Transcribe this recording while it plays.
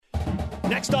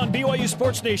Next on BYU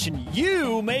Sports Nation,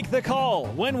 you make the call.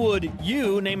 When would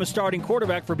you name a starting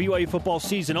quarterback for BYU football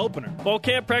season opener? Fall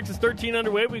camp practice 13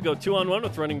 underway. We go 2-on-1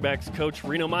 with running backs coach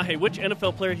Reno Mahe. Which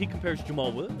NFL player he compares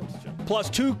Jamal Williams to? Plus,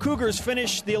 2 Cougars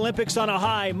finish the Olympics on a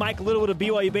high. Mike Littlewood of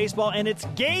BYU Baseball, and it's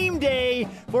game day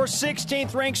for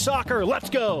 16th ranked soccer. Let's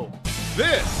go.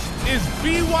 This is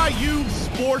BYU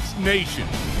Sports Nation,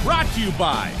 brought to you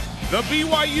by The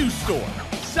BYU Store.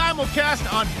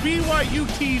 Simulcast on BYU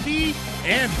TV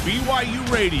and BYU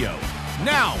Radio.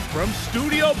 Now, from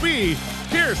Studio B,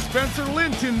 here's Spencer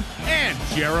Linton and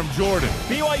Jarom Jordan.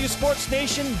 BYU Sports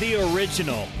Nation, the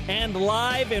original, and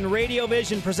live in Radio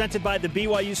Vision, presented by the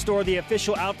BYU Store, the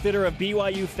official outfitter of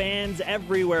BYU fans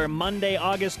everywhere. Monday,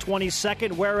 August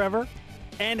 22nd, wherever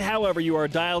and however you are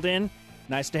dialed in.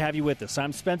 Nice to have you with us.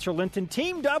 I'm Spencer Linton,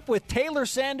 teamed up with Taylor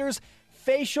Sanders,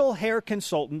 facial hair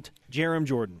consultant, Jarom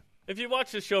Jordan. If you've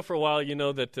watched this show for a while, you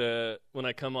know that when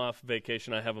I come off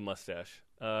vacation, I have a mustache.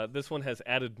 This one has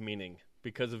added meaning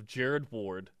because of Jared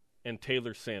Ward and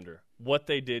Taylor Sanders, what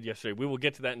they did yesterday. We will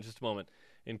get to that in just a moment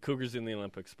in Cougars in the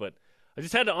Olympics. But I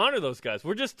just had to honor those guys.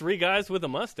 We're just 3 guys with a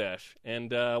mustache,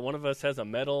 and one of us has a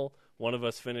medal, one of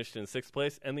us finished in 6th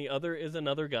place, and the other is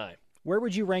another guy. Where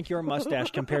would you rank your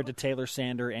mustache compared to Taylor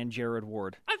Sanders and Jared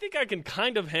Ward? I think I can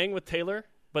kind of hang with Taylor,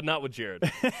 but not with Jared.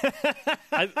 Is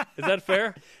that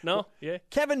fair? No? Yeah.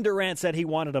 Kevin Durant said he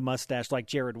wanted a mustache like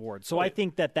Jared Ward, so I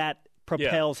think that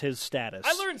propels his status.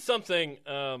 I learned something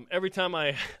every time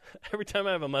I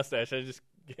have a mustache. I just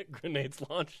get grenades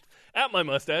launched at my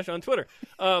mustache on Twitter.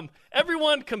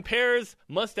 Everyone compares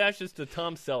mustaches to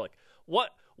Tom Selleck.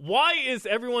 Why is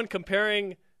everyone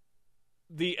comparing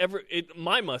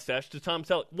my mustache to Tom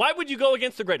Selleck? Why would you go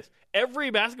against the greatest? Every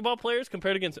basketball player is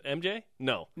compared against MJ?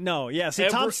 No. Yeah. See,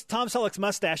 Tom Selleck's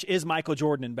mustache is Michael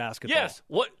Jordan in basketball. Yes.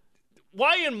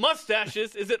 Why in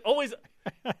mustaches is it always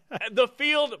the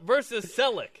field versus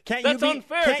Selleck? That's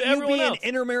unfair to everyone else. Can't you be an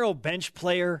intramural bench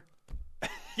player?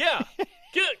 Yeah.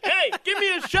 Hey, give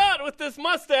me a shot with this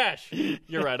mustache.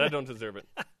 You're right. I don't deserve it.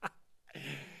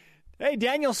 Hey,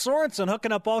 Daniel Sorensen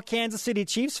hooking up all Kansas City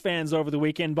Chiefs fans over the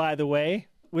weekend, by the way,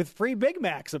 with free Big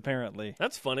Macs, apparently.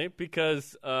 That's funny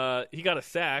because he got a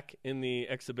sack in the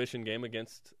exhibition game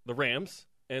against the Rams,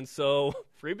 and so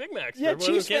free Big Macs. Yeah,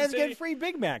 Chiefs fans get free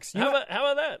Big Macs. How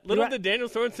about that? Little did Daniel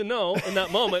Sorensen know in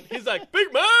that moment, he's like,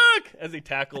 Big Mac! As he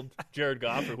tackled Jared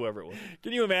Goff or whoever it was.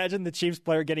 Can you imagine the Chiefs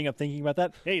player getting up thinking about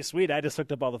that? Hey, sweet, I just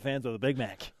hooked up all the fans with a Big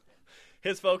Mac.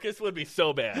 His focus would be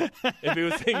so bad if he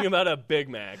was thinking about a Big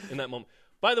Mac in that moment.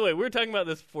 By the way, we were talking about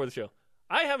this before the show.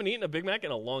 I haven't eaten a Big Mac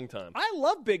in a long time. I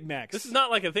love Big Macs. This is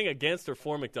not like a thing against or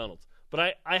for McDonald's.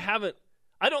 But I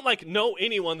don't know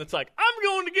anyone that's like, I'm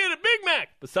going to get a Big Mac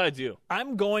besides you.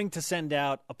 I'm going to send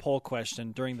out a poll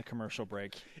question during the commercial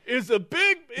break. Is a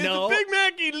Big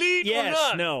Mac elite or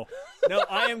not? No,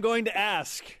 I am going to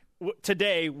ask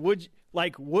today, would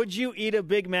you eat a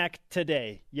Big Mac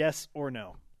today? Yes or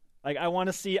no? I want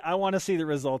to see the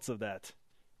results of that.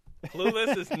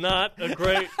 Clueless is not a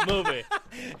great movie.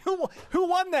 Who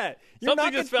won that?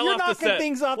 Something just fell off the set.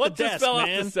 Things off what the just desk, fell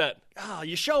man? off the set? Oh,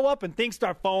 you show up and things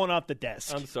start falling off the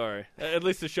desk. I'm sorry. At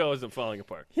least the show isn't falling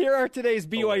apart. Here are today's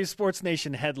BYU Sports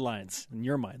Nation headlines. In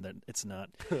your mind, that it's not.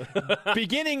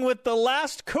 Beginning with the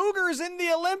last Cougars in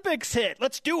the Olympics hit.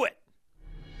 Let's do it.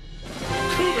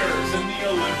 Cougars in the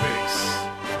Olympics.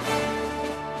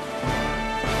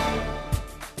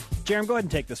 Jarom, go ahead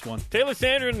and take this one. Taylor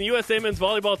Sanders and the USA men's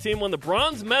volleyball team won the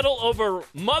bronze medal over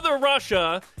Mother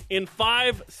Russia in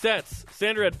 5 sets.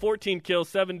 Sanders had 14 kills,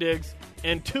 7 digs,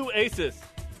 and 2 aces.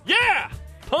 Yeah!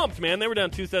 Pumped, man. They were down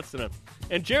 2 sets to none.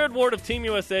 And Jared Ward of Team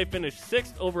USA finished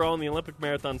 6th overall in the Olympic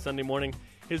marathon Sunday morning.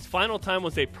 His final time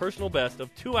was a personal best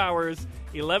of 2 hours,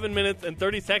 11 minutes, and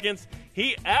 30 seconds.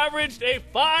 He averaged a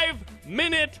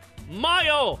 5-minute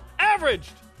mile.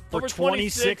 Averaged for over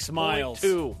 26 miles.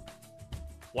 2.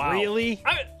 Wow. Really?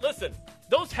 Listen,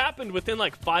 those happened within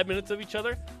like 5 minutes of each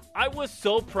other. I was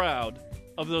so proud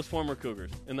of those former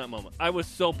Cougars in that moment. I was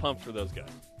so pumped for those guys.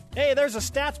 Hey, there's a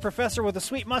stats professor with a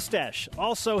sweet mustache.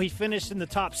 Also, he finished in the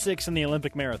top 6 in the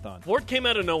Olympic marathon. Ward came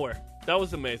out of nowhere. That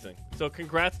was amazing. So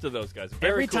congrats to those guys.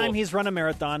 Every time he's run a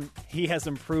marathon, he has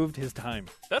improved his time.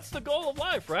 That's the goal of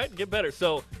life, right? Get better.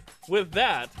 So with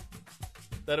that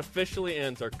officially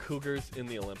ends our Cougars in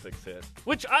the Olympics hit,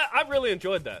 which I really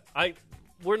enjoyed that.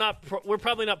 We're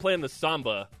probably not playing the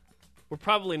samba.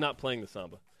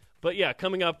 But yeah,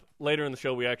 coming up later in the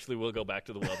show, we actually will go back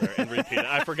to the well there and repeat it.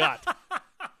 I forgot.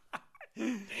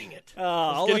 Dang it.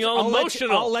 I'll getting all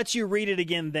emotional. I'll let you read it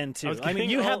again then, too. I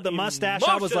mean, you have the mustache.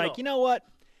 I was like, you know what?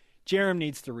 Jarom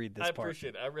needs to read this part. I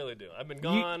appreciate it. I really do. I've been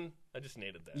gone. I just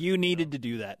needed that. You needed to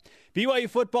do that. BYU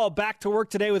football back to work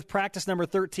today with practice number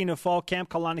 13 of fall camp.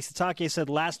 Kalani Sitake said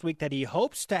last week that he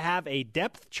hopes to have a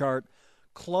depth chart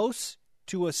close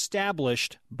to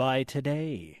established by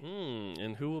today.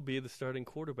 And who will be the starting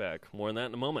quarterback? More on that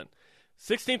in a moment.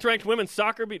 16th-ranked women's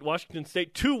soccer beat Washington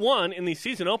State 2-1 in the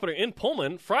season opener in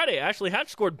Pullman. Friday, Ashley Hatch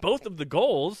scored both of the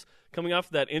goals coming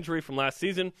off that injury from last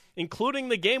season, including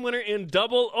the game winner in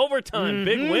double overtime.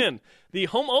 Big win. The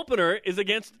home opener is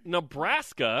against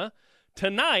Nebraska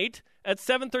tonight at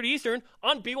 7:30 Eastern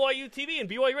on BYU TV and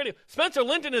BYU Radio. Spencer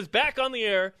Linton is back on the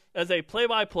air as a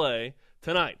play-by-play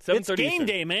tonight, 7:30 It's game Eastern.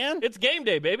 day, man. It's game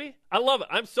day, baby. I love it.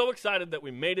 I'm so excited that we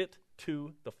made it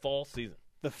to the fall season.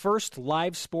 The first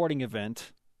live sporting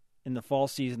event in the fall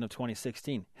season of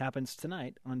 2016 happens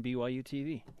tonight on BYU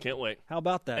TV. Can't wait. How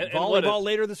about that? And Volleyball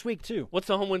later this week, too. What's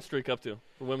the home win streak up to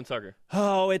for women's soccer?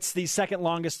 Oh, it's the second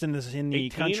longest in the 18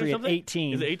 country or at something?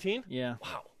 18. Is it 18? Yeah.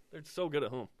 Wow. They're so good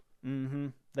at home. Mm-hmm.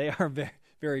 They are very,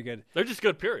 very good. They're just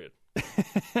good, period.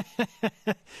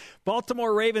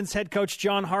 Baltimore Ravens head coach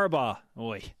John Harbaugh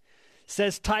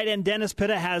says tight end Dennis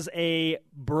Pitta has a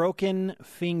broken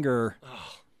finger.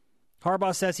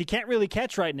 Harbaugh says he can't really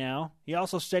catch right now. He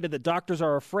also stated that doctors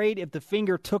are afraid if the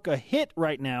finger took a hit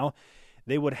right now,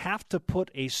 they would have to put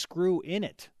a screw in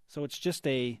it. So it's just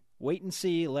a wait and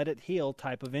see, let it heal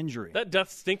type of injury. That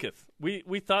death stinketh. We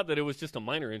thought that it was just a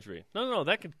minor injury. No,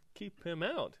 that could keep him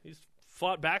out. He's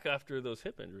fought back after those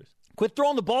hip injuries. Quit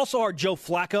throwing the ball so hard, Joe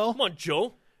Flacco. Come on,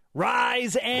 Joe.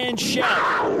 Rise and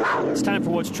shout. It's time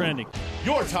for What's Trending.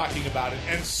 You're talking about it,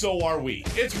 and so are we.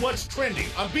 It's What's Trending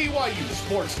on BYU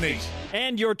Sports Nation.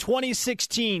 And your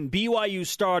 2016 BYU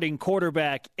starting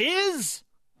quarterback is...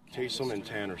 Taysom and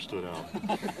Tanner stood out.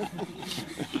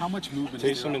 How much movement?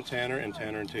 Taysom and Tanner and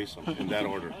Taysom in that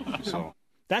order. So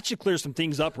that should clear some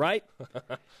things up, right?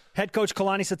 Head coach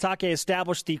Kalani Sitake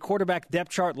established the quarterback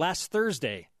depth chart last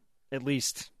Thursday, at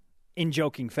least in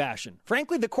joking fashion.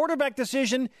 Frankly, the quarterback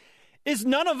decision is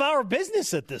none of our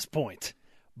business at this point.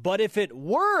 But if it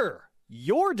were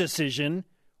your decision,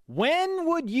 when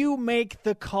would you make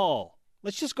the call?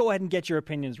 Let's just go ahead and get your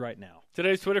opinions right now.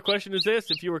 Today's Twitter question is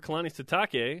this. If you were Kalani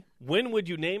Sitake, when would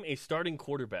you name a starting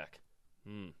quarterback?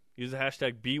 Use the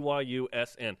hashtag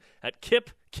BYUSN. At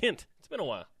Kip Kint. It's been a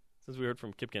while since we heard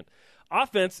from Kip Kint.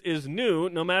 Offense is new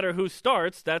no matter who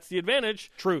starts. That's the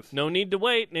advantage. Truth. No need to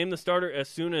wait. Name the starter as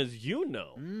soon as you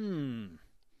know.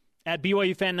 At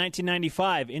BYU Fan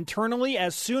 1995, internally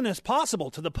as soon as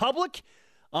possible. To the public,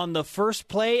 on the first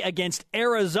play against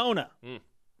Arizona.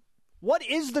 What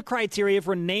is the criteria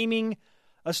for naming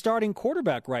a starting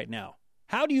quarterback right now?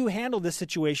 How do you handle this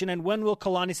situation, and when will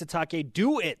Kalani Sitake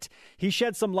do it? He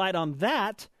shed some light on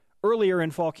that earlier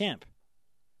in fall camp.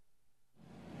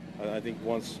 I think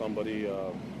once somebody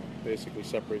basically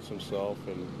separates himself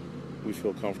and we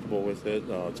feel comfortable with it,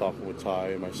 talking with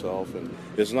Ty and myself, and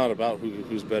it's not about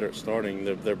who's better at starting.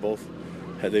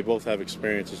 They both have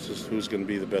experience. It's just who's going to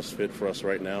be the best fit for us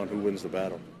right now and who wins the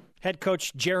battle. Head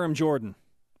coach Jarom Jordan.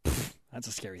 That's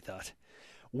a scary thought.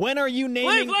 When are you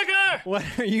naming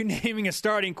a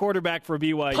starting quarterback for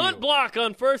BYU? Punt block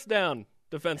on first down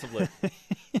defensively.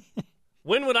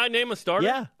 When would I name a starter?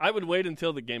 Yeah. I would wait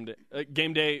until the game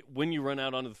day when you run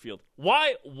out onto the field.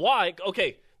 Why?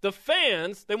 Okay, the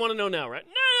fans, they want to know now, right?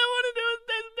 No, I want to do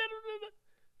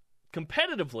it.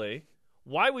 Competitively,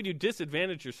 why would you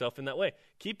disadvantage yourself in that way?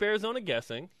 Keep Arizona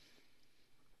guessing,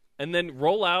 and then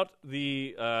roll out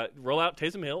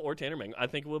Taysom Hill or Tanner Mangum. I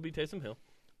think it will be Taysom Hill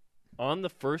on the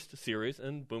first series,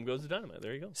 and boom goes the dynamite.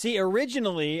 There you go. See,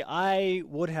 originally, I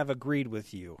would have agreed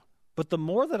with you. But the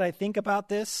more that I think about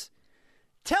this,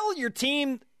 tell your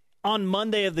team on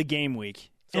Monday of the game week.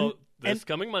 So this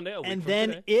coming Monday, a week and from then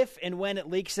today. if and when it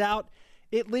leaks out,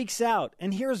 it leaks out.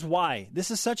 And here's why. This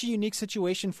is such a unique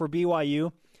situation for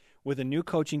BYU with a new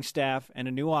coaching staff and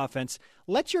a new offense.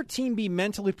 Let your team be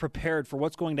mentally prepared for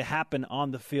what's going to happen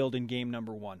on the field in game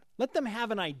number one. Let them have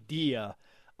an idea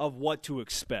of what to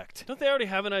expect. Don't they already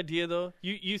have an idea, though?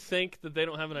 You think that they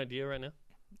don't have an idea right now?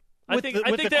 I With think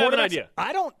the they have an idea.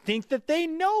 I don't think that they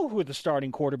know who the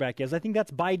starting quarterback is. I think that's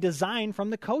by design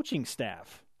from the coaching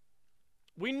staff.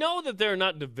 We know that they're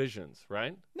not divisions,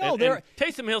 right? No, and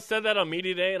Taysom Hill said that on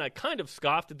Media Day, and I kind of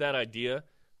scoffed at that idea,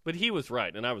 but he was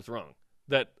right, and I was wrong,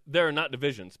 that they're not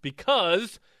divisions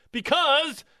because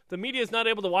the media is not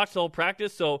able to watch the whole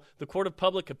practice, so the court of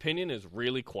public opinion is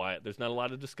really quiet. There's not a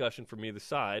lot of discussion from either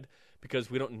side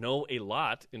because we don't know a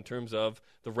lot in terms of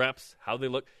the reps, how they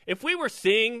look. If we were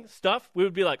seeing stuff, we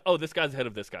would be like, oh, this guy's ahead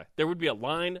of this guy. There would be a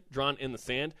line drawn in the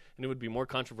sand, and it would be more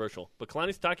controversial. But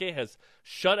Kalani Sitake has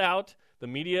shut out the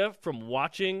media from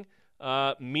watching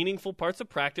meaningful parts of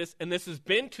practice, and this has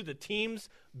been to the team's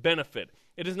benefit.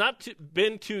 It has not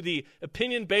been to the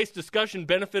opinion-based discussion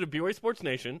benefit of BYU Sports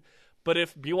Nation, but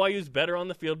if BYU's better on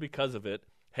the field because of it,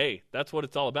 hey, that's what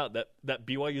it's all about, that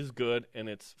BYU's good and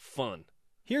it's fun.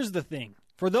 Here's the thing.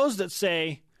 For those that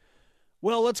say,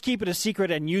 well, let's keep it a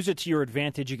secret and use it to your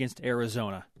advantage against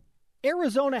Arizona.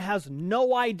 Arizona has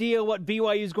no idea what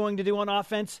BYU is going to do on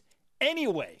offense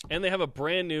anyway. And they have a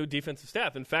brand new defensive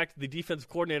staff. In fact, the defensive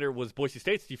coordinator was Boise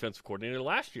State's defensive coordinator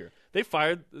last year.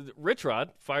 Rich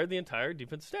Rod fired the entire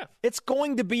defensive staff. It's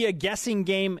going to be a guessing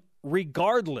game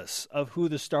regardless of who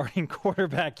the starting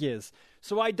quarterback is.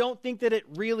 So I don't think that it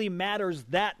really matters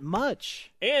that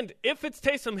much. And if it's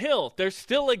Taysom Hill, there's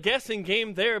still a guessing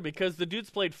game there because the dude's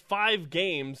played 5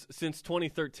 games since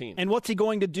 2013. And what's he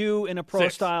going to do in a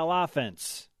pro-style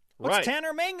offense? What's Right.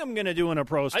 Tanner Mangum going to do in a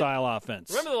pro-style offense?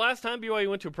 Remember the last time BYU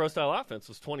went to a pro-style offense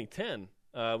was 2010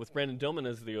 with Brandon Doman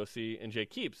as the OC and Jay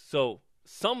Keeps. So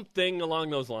something along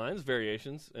those lines,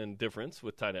 variations and difference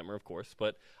with Ty Detmer, of course.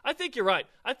 But I think you're right.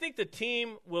 I think the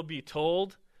team will be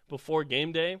told before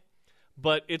game day,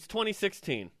 but it's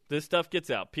 2016. This stuff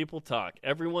gets out. People talk.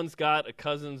 Everyone's got a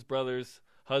cousin's, brother's,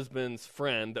 husband's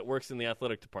friend that works in the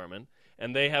athletic department,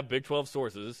 and they have Big 12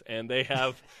 sources, and they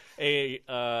have a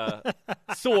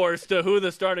source to who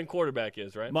the starting quarterback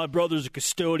is, right? My brother's a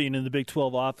custodian in the Big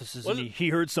 12 offices, and he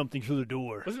heard something through the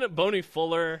door. Wasn't it Boney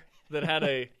Fuller that had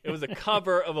it was a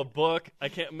cover of a book? I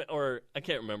can't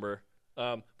remember.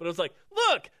 But it was like,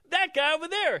 look, that guy over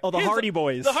there. Oh, the Hardy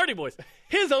Boys. The Hardy Boys.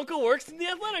 His uncle works in the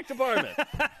athletic department.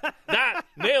 That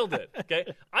nailed it. Okay,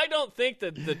 I don't think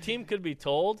that the team could be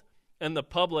told and the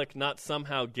public not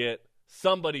somehow get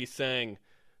somebody saying,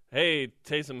 hey,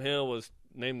 Taysom Hill was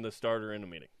named the starter in a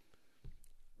meeting.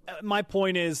 My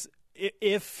point is,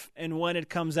 if and when it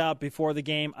comes out before the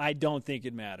game, I don't think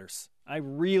it matters. I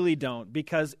really don't,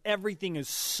 because everything is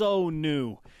so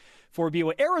new for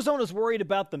BYU. Arizona's worried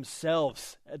about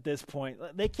themselves at this point.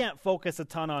 They can't focus a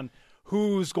ton on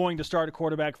who's going to start a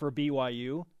quarterback for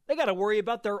BYU. They got to worry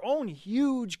about their own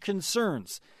huge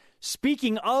concerns.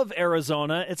 Speaking of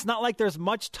Arizona, it's not like there's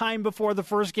much time before the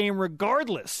first game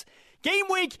regardless. Game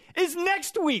week is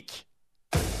next week.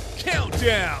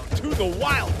 Countdown to the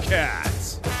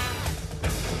Wildcats.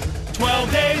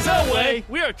 12 days away.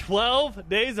 We are 12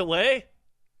 days away.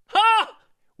 Ha!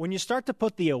 When you start to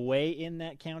put the away in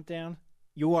that countdown,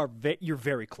 you're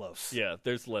very close. Yeah,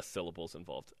 there's less syllables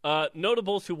involved.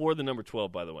 Notables who wore the number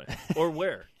 12, by the way, or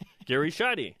where? Gary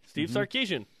Scheide, Steve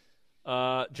Sarkisian,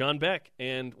 John Beck,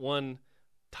 and one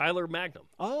Tyler Magnum.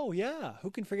 Oh, yeah. Who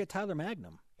can forget Tyler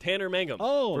Magnum? Tanner Mangum.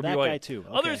 Oh, for that BYU. guy too.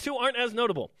 Okay. Others who aren't as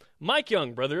notable. Mike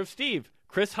Young, brother of Steve.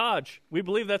 Chris Hodge. We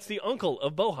believe that's the uncle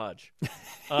of Bo Hodge.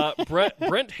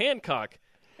 Brent Hancock.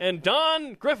 And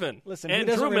Don Griffin. Listen, and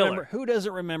Drew Miller. Who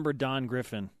doesn't remember Don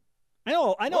Griffin? I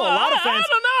know a lot of fans. I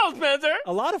don't know, Spencer.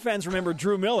 A lot of fans remember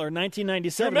Drew Miller,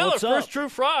 1997. Drew Miller, What's first up? True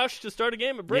Frosh to start a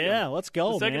game at Brigham. Yeah, let's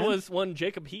go, The second man. was one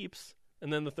Jacob Heaps,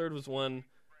 and then the third was one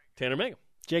Tanner Mangum.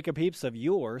 Jacob Heaps of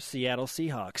your Seattle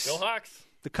Seahawks. Go Hawks.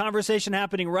 The conversation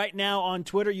happening right now on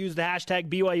Twitter. Use the hashtag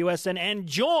BYUSN and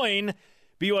join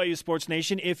BYU Sports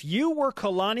Nation. If you were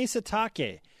Kalani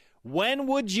Sitake, when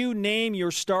would you name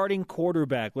your starting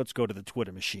quarterback? Let's go to the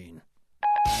Twitter machine.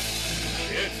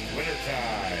 It's Twitter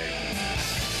time.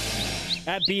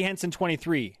 At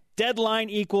BHenson23, deadline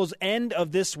equals end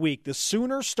of this week. The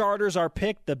sooner starters are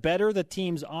picked, the better the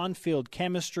team's on-field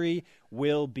chemistry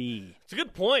will be. It's a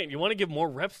good point. You want to give more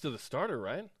reps to the starter,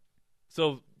 right?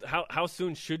 So how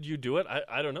soon should you do it?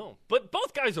 I don't know. But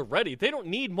both guys are ready. They don't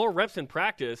need more reps in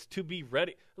practice to be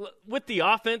ready. With the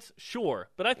offense, sure.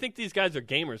 But I think these guys are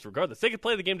gamers regardless. They could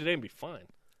play the game today and be fine.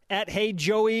 At Hey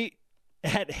Joe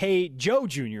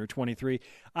Jr. 23,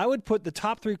 I would put the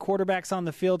top 3 quarterbacks on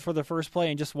the field for the first play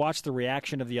and just watch the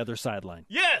reaction of the other sideline.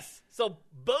 Yes! So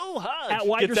Bo Hodge At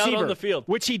wide gets receiver, out on the field.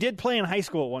 which he did play in high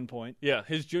school at one point. Yeah,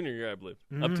 his junior year, I believe.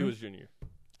 Up to his junior year.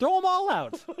 Throw them all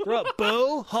out. Throw out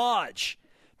Bo Hodge,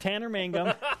 Tanner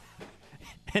Mangum,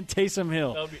 and Taysom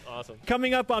Hill. That would be awesome.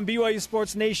 Coming up on BYU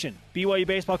Sports Nation, BYU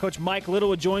baseball coach Mike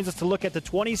Littlewood joins us to look at the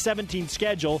 2017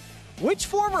 schedule. Which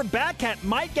former Batcat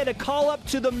might get a call up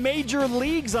to the major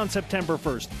leagues on September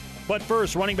 1st? But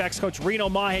first, running backs coach Reno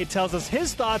Mahe tells us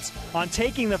his thoughts on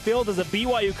taking the field as a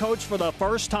BYU coach for the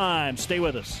first time. Stay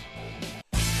with us.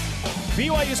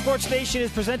 BYU Sports Nation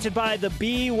is presented by the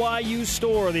BYU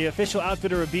Store, the official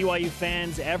outfitter of BYU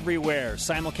fans everywhere.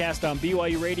 Simulcast on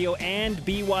BYU Radio and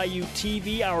BYU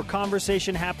TV. Our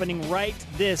conversation happening right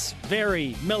this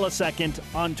very millisecond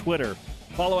on Twitter.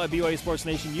 Follow at BYU Sports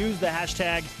Nation. Use the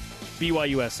hashtag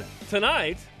BYUSN.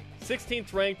 Tonight,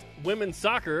 16th ranked women's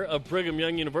soccer of Brigham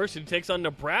Young University takes on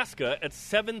Nebraska at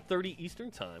 7:30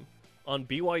 Eastern Time on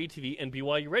BYU TV and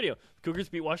BYU Radio. The Cougars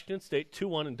beat Washington State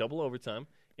 2-1 in double overtime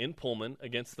in Pullman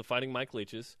against the Fighting Mike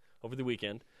Leaches over the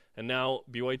weekend. And now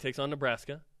BYU takes on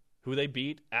Nebraska, who they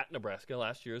beat at Nebraska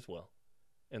last year as well.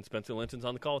 And Spencer Linton's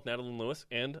on the call with Natalie Lewis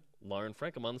and Lauren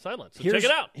Frankham on the sideline. So check it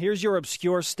out. Here's your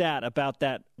obscure stat about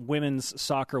that women's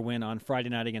soccer win on Friday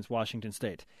night against Washington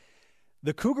State.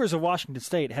 The Cougars of Washington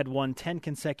State had won 10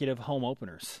 consecutive home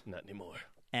openers. Not anymore.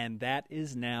 And that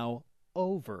is now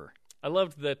over. I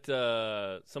loved that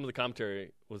some of the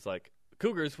commentary was like,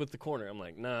 Cougars with the corner. I'm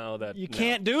like, no. You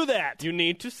can't do that. You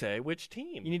need to say which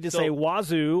team. You need to say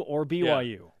Wazoo or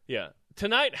BYU. Yeah.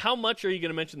 Tonight, how much are you going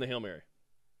to mention the Hail Mary?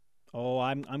 Oh,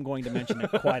 I'm going to mention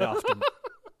it quite often.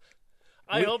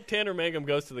 I hope Tanner Mangum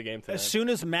goes to the game tonight. As soon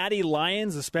as Maddie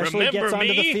Lyons especially gets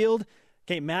onto the field.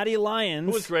 Okay, Maddie Lyons.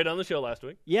 Who was great on the show last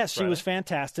week. Yes, Friday. She was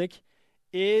fantastic.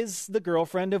 Is the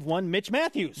girlfriend of one Mitch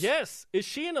Matthews. Yes. Is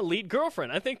she an elite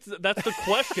girlfriend? I think that's the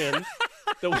question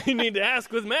that we need to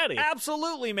ask with Maddie.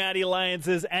 Absolutely, Maddie Lyons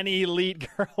is an elite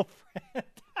girlfriend.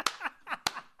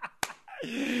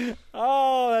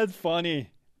 Oh, that's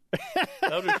funny.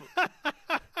 That would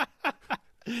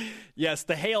be Yes,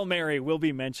 the Hail Mary will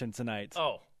be mentioned tonight.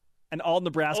 Oh. And all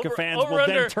Nebraska fans will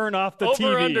then turn off the TV.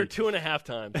 Over under 2.5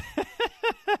 times.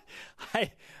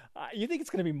 You think it's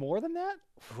going to be more than that?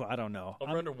 I don't know.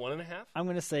 Over under 1.5? I'm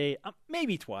going to say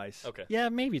maybe twice. Okay. Yeah,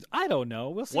 maybe. I don't know.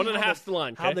 We'll see 1.5's the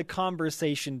line. How the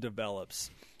conversation develops.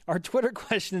 Our Twitter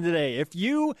question today: if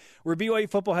you were BYU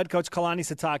football head coach Kalani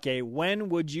Sitake, when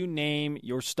would you name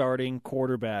your starting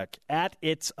quarterback? At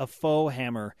It's a Faux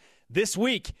Hammer. This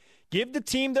week, give the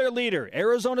team their leader.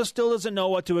 Arizona still doesn't know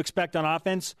what to expect on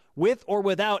offense, with or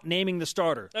without naming the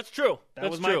starter. That's true. That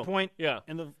was my point. Yeah.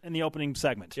 In the opening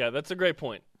segment. Yeah, that's a great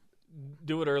point.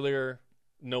 Do it earlier,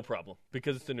 no problem,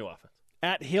 because it's a new offense.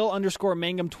 At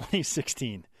Hill_Mangum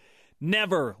 2016.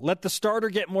 Never let the starter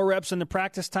get more reps in the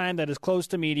practice time that is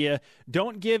closed to media.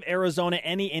 Don't give Arizona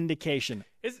any indication.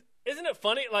 Isn't it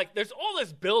funny? Like, there's all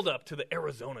this buildup to the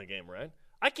Arizona game, right?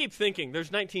 I keep thinking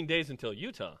there's 19 days until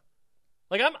Utah.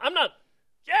 Like, I'm not,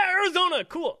 Arizona,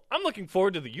 cool. I'm looking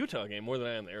forward to the Utah game more than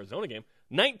I am the Arizona game.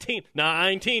 19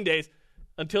 days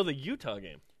until the Utah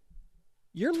game.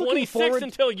 You're 26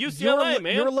 until UCLA,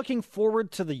 man. You're looking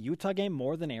forward to the Utah game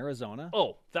more than Arizona?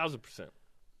 Oh, 1,000%.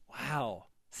 Wow.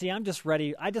 See, I'm just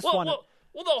ready. I just want to.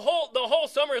 Well, the whole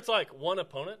summer it's like one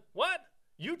opponent. What?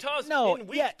 Utah's in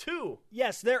week 2.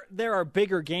 Yes, there are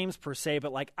bigger games per se,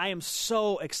 but like I am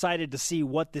so excited to see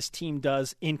what this team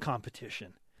does in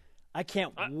competition. I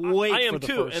can't wait for the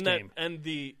first game. And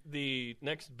the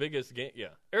next biggest game,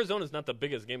 Arizona's not the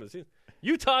biggest game of the season.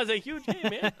 Utah's a huge game,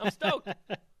 man. I'm stoked.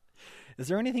 Is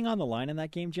there anything on the line in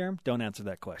that game, Jarom? Don't answer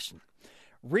that question.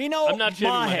 Reno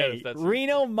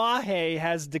Mahe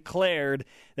has declared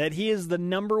that he is the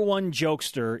number one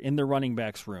jokester in the running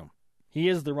backs room. He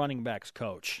is the running backs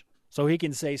coach, so he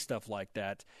can say stuff like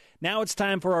that. Now it's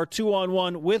time for our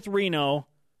 2-on-1 with Reno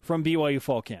from BYU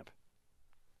Fall Camp.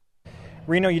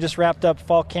 Reno, you just wrapped up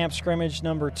Fall Camp scrimmage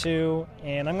number 2,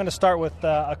 and I'm going to start with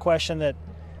a question that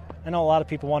I know a lot of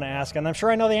people want to ask, and I'm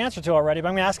sure I know the answer to already, but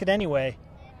I'm going to ask it anyway.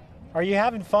 Are you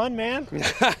having fun, man?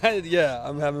 Yeah,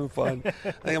 I'm having fun.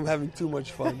 I think I'm having too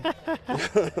much fun.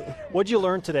 What'd you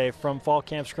learn today from Fall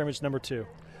Camp scrimmage number 2?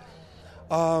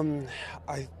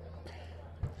 I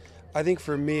think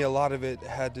for me, a lot of it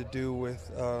had to do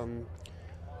with, I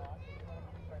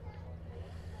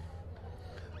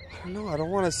don't know, I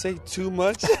don't want to say too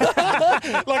much. Like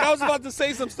I was about to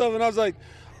say some stuff, and I was like,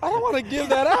 I don't want to give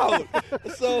that out.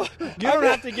 So you don't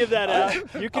have to give that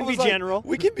out. You can be general.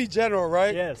 We can be general,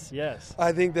 right? Yes.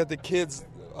 I think that the kids,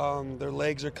 their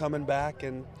legs are coming back,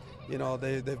 and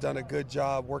they've done a good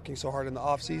job working so hard in the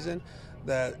off season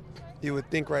that you would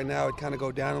think right now it'd kind of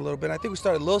go down a little bit. I think we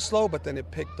started a little slow, but then it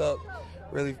picked up,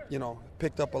 really,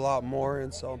 picked up a lot more,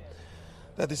 and so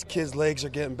that these kids' legs are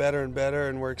getting better and better,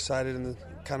 and we're excited in the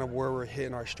kind of where we're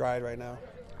hitting our stride right now.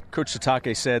 Coach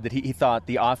Sitake said that he thought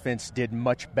the offense did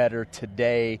much better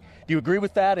today. Do you agree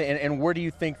with that? And where do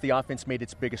you think the offense made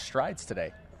its biggest strides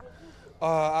today?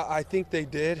 I think they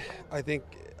did. I think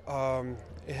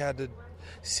it had to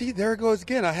 – see, there it goes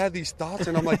again. I had these thoughts,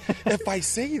 and I'm like, if I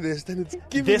say this, then it's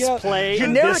giving this out. Play,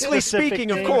 generically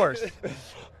speaking, of course.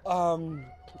 I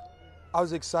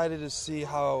was excited to see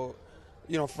how,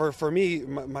 for me,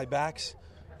 my backs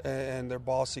and their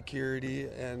ball security,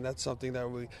 and that's something that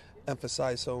we –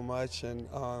 emphasize so much, and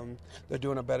they're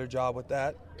doing a better job with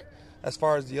that. As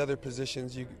far as the other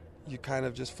positions, you kind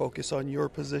of just focus on your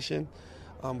position,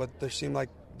 but there seemed like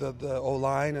the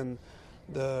O-line and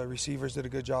the receivers did a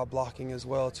good job blocking as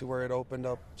well, to where it opened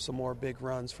up some more big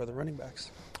runs for the running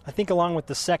backs. I think along with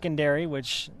the secondary,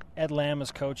 which Ed Lamb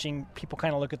is coaching, people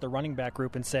kind of look at the running back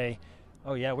group and say,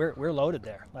 oh, yeah, we're loaded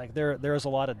there. Like, there is a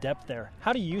lot of depth there.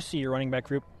 How do you see your running back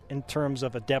group in terms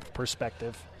of a depth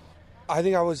perspective? I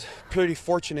think I was pretty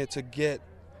fortunate to get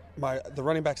the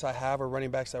running backs I have are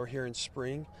running backs that were here in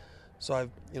spring. So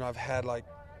I've had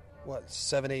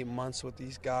 7-8 months with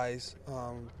these guys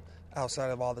outside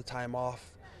of all the time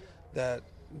off, that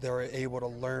they were able to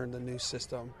learn the new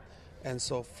system. And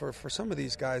so for some of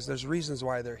these guys, there's reasons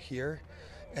why they're here.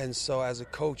 And so as a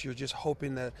coach, you're just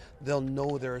hoping that they'll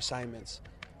know their assignments.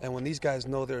 And when these guys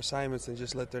know their assignments and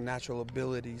just let their natural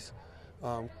abilities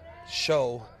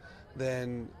show,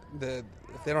 then if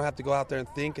they don't have to go out there and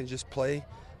think and just play,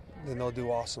 then they'll do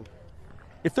awesome.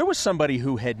 If there was somebody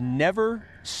who had never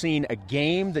seen a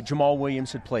game that Jamal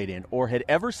Williams had played in, or had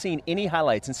ever seen any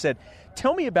highlights and said,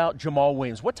 tell me about Jamal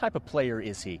Williams, what type of player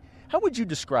is he? How would you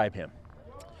describe him?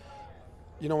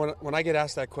 You know, when I get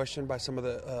asked that question by some of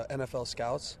the NFL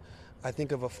scouts, I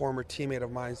think of a former teammate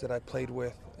of mine that I played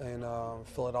with in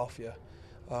Philadelphia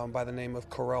by the name of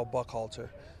Correll Buckhalter.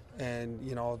 And,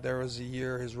 there was a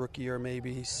year, his rookie year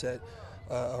maybe, he set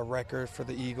a record for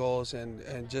the Eagles,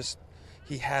 and just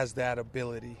he has that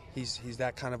ability. He's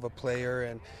that kind of a player,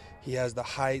 and he has the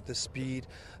height, the speed.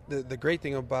 The great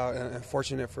thing about, and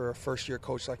fortunate for a first-year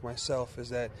coach like myself, is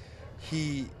that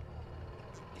he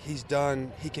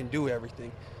can do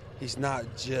everything. He's not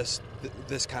just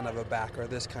this kind of a back or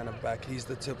this kind of back. He's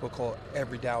the typical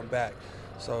every down back.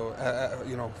 So,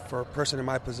 for a person in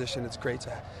my position, it's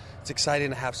exciting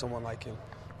to have someone like him.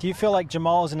 Do you feel like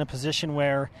Jamal is in a position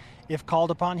where, if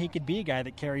called upon, he could be a guy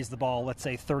that carries the ball, let's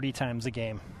say, 30 times a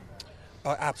game?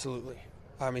 Absolutely.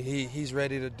 I mean, he's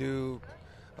ready to do,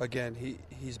 again,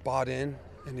 he's bought in,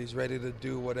 and he's ready to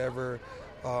do whatever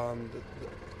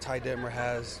Ty Detmer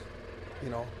has,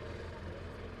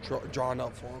 drawn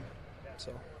up for him.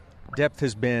 So, depth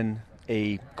has been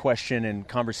a question and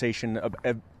conversation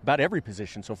about every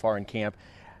position so far in camp.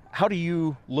 How do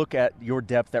you look at your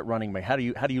depth at running back? How do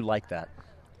you like that?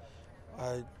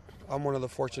 I'm one of the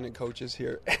fortunate coaches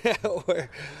here. Where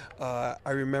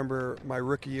I remember my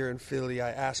rookie year in Philly,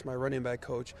 I asked my running back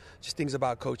coach just things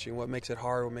about coaching, what makes it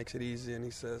hard, what makes it easy, and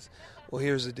he says, well,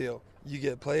 here's the deal. You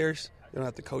get players, you don't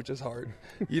have to coach as hard.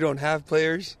 You don't have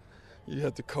players, you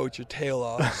have to coach your tail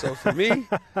off. So for me,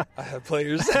 I have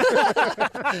players.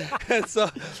 And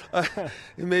so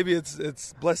maybe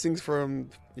it's blessings from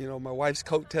my wife's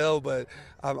coattail, but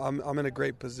I'm in a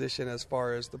great position as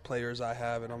far as the players I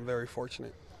have, and I'm very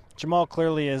fortunate. Jamal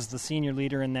clearly is the senior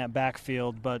leader in that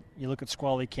backfield, but you look at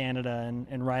Squally Canada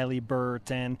and Riley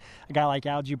Burt and a guy like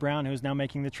Algie Brown, who's now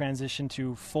making the transition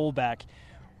to fullback.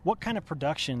 What kind of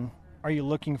production are you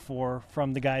looking for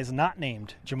from the guys not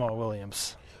named Jamal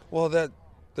Williams? Well,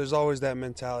 there's always that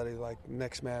mentality, like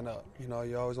next man up.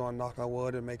 You always want to knock on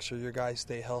wood and make sure your guys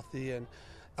stay healthy. And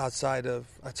outside of,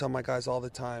 I tell my guys all the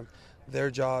time, their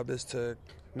job is to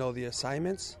know the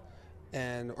assignments,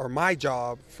 or my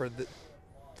job for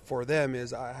them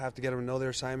is I have to get them to know their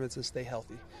assignments and stay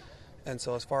healthy. And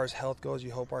so as far as health goes,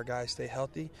 you hope our guys stay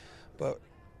healthy. But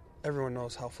everyone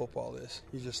knows how football is.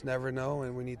 You just never know,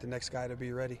 and we need the next guy to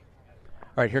be ready.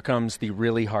 All right, here comes the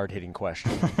really hard-hitting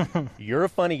question. You're a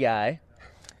funny guy.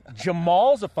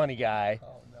 Jamal's a funny guy.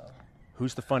 Oh, no.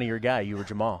 Who's the funnier guy, you or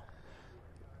Jamal?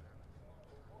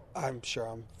 I'm sure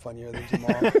I'm funnier than Jamal.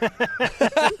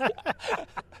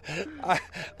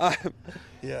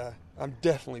 I'm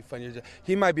definitely funnier.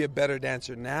 He might be a better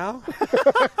dancer now.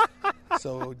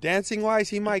 So dancing-wise,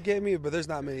 he might get me, but there's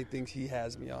not many things he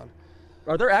has me on.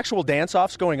 Are there actual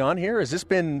dance-offs going on here? Has this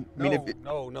been...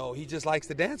 No. He just likes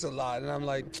to dance a lot. And I'm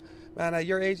like, man, at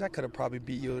your age, I could have probably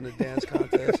beat you in a dance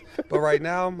contest. But right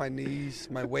now, my knees,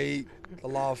 my weight, the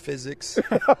law of physics,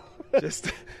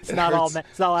 it's not all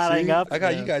adding up. I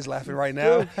got you guys laughing right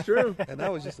now. True. And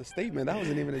that was just a statement. That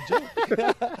wasn't even a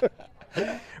joke.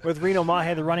 With Reno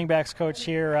Mahe, the running backs coach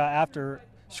here after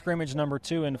scrimmage number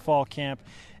 2 in fall camp.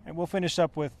 And we'll finish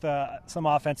up with some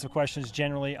offensive questions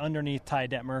generally underneath Ty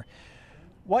Detmer.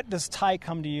 What does Ty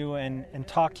come to you and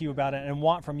talk to you about it and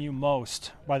want from you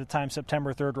most by the time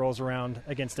September 3rd rolls around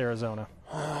against Arizona?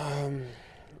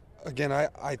 Again,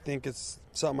 I think it's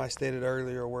something I stated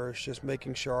earlier, where it's just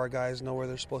making sure our guys know where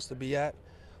they're supposed to be at,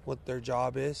 what their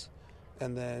job is,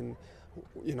 and then,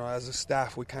 as a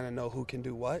staff, we kind of know who can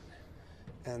do what,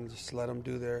 and just let them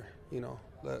do their,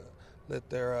 let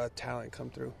their talent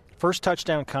come through. First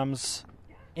touchdown comes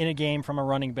in a game from a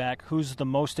running back, who's the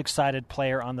most excited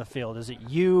player on the field? Is it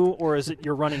you or is it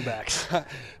your running backs?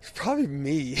 It's probably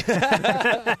me.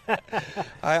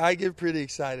 I get pretty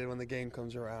excited when the game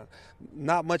comes around.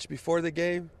 Not much before the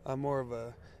game. I'm more of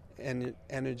a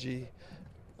energy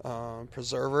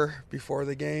preserver before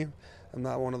the game. I'm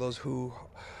not one of those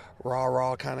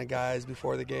rah kind of guys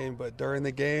before the game, but during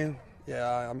the game,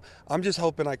 yeah, I'm just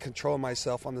hoping I control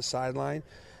myself on the sideline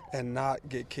and not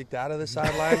get kicked out of the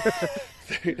sideline.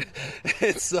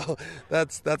 And so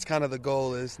that's kind of the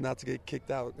goal, is not to get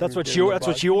kicked out. That's what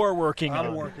you're working on.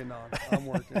 I'm working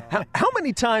on. How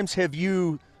many times have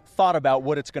you thought about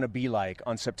what it's going to be like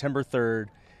on September 3rd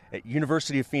at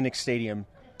University of Phoenix Stadium,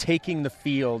 taking the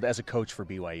field as a coach for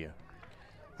BYU?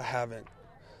 I haven't.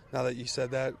 Now that you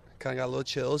said that, kind of got a little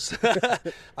chills.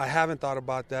 I haven't thought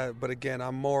about that, but again,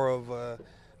 I'm more of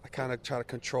I kind of try to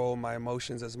control my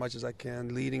emotions as much as I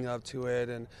can leading up to it.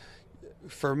 And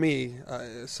for me,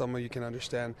 some of you can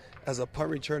understand, as a punt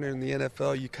returner in the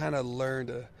NFL, you kind of learn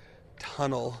to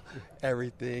tunnel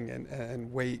everything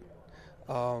and wait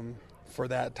for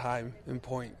that time and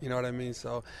point. You know what I mean?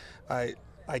 So I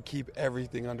keep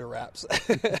everything under wraps.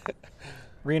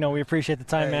 Reno, we appreciate the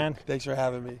time, man. Thanks for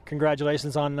having me.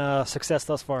 Congratulations on success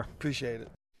thus far. Appreciate it.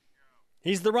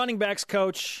 He's the running backs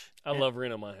coach. I love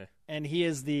Reno Mahe. And he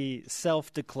is the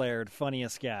self-declared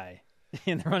funniest guy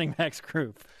in the running backs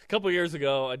group. A couple of years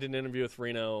ago, I did an interview with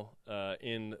Reno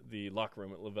in the locker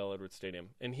room at LaVell Edwards Stadium,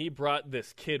 and he brought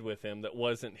this kid with him that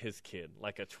wasn't his kid,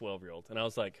 like a 12-year-old. And I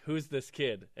was like, who's this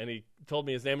kid? And he told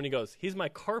me his name, and he goes, he's my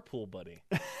carpool buddy.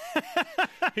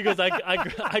 He goes,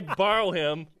 I borrow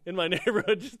him in my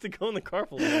neighborhood just to go in the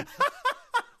carpool with him.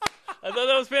 I thought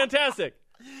that was fantastic.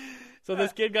 So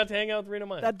this kid got to hang out with Reno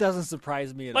Mahe. That doesn't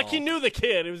surprise me at all. Like, he knew the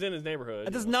kid. He was in his neighborhood.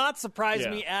 It does not surprise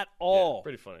me at all. Yeah,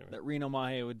 pretty funny. Man. That Reno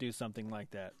Mahe would do something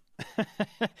like that.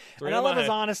 And I love his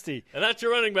honesty. And that's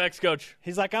your running backs coach.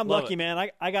 He's like, I'm lucky, man.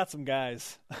 I got some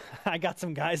guys. I got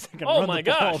some guys that can run the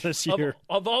ball this year.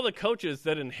 Of all the coaches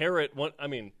that inherit, Ty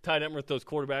Detmer, those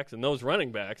quarterbacks and those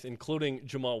running backs, including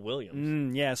Jamal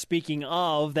Williams. Yeah, speaking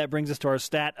of, that brings us to our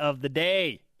stat of the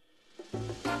day.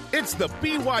 It's the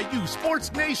BYU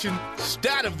Sports Nation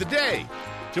Stat of the Day.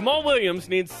 Jamal Williams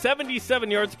needs 77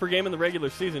 yards per game in the regular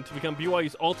season to become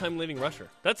BYU's all-time leading rusher.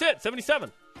 That's it,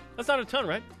 77. That's not a ton,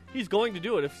 right? He's going to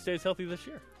do it if he stays healthy this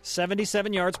year.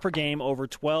 77 yards per game over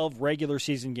 12 regular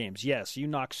season games. Yes, you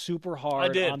knocked super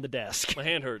hard on the desk. My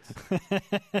hand hurts.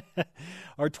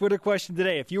 Our Twitter question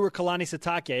today, if you were Kalani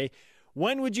Sitake,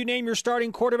 when would you name your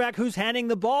starting quarterback who's handing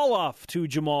the ball off to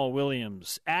Jamal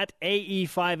Williams? At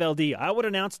AE5LD, I would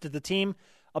announce to the team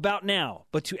about now,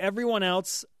 but to everyone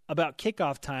else about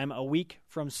kickoff time a week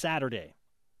from Saturday.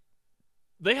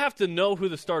 They have to know who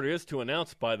the starter is to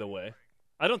announce, by the way.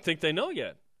 I don't think they know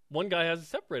yet. One guy hasn't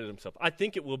separated himself. I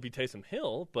think it will be Taysom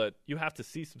Hill, but you have to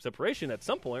see some separation at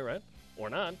some point, right? Or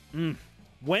not.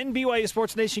 When BYU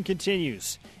Sports Nation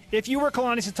continues, if you were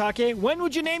Kalani Sitake, when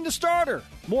would you name the starter?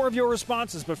 More of your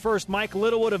responses, but first, Mike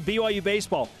Littlewood of BYU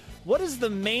Baseball. What is the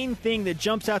main thing that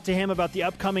jumps out to him about the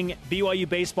upcoming BYU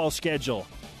baseball schedule?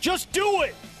 Just do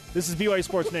it! This is BYU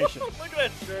Sports Nation. Look at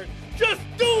that shirt. Just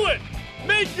do it!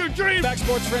 Make your dreams! Back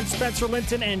sports friends Spencer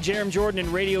Linton and Jarom Jordan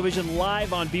in Radio Vision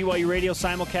live on BYU Radio,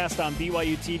 simulcast on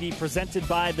BYU TV, presented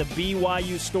by the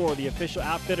BYU Store, the official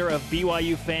outfitter of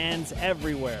BYU fans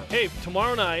everywhere. Hey,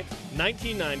 tomorrow night,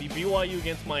 1990, BYU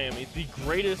against Miami, the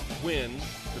greatest win,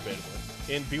 debatably,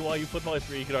 in BYU football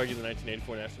history. You could argue the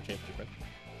 1984 National Championship, right?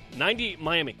 90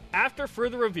 Miami. After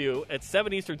further review, at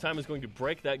 7 Eastern Time is going to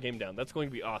break that game down. That's going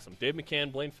to be awesome. Dave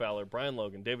McCann, Blaine Fowler, Brian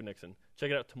Logan, David Nixon.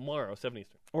 Check it out tomorrow, 7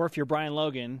 Eastern. Or if you're Brian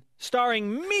Logan,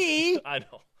 starring me I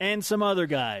know. And some other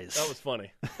guys. That was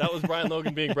funny. That was Brian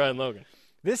Logan being Brian Logan.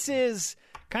 This is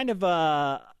kind of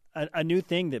a new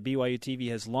thing that BYU TV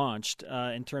has launched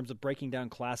in terms of breaking down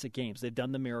classic games. They've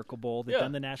done the Miracle Bowl, they've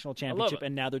done the National Championship,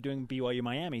 and now they're doing BYU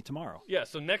Miami tomorrow. Yeah,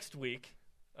 so next week,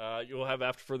 you'll have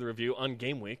after further review on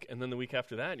game week, and then the week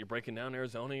after that, you're breaking down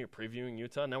Arizona, you're previewing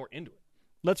Utah. Now we're into it.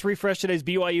 Let's refresh today's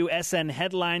BYU SN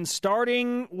headlines,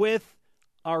 starting with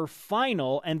our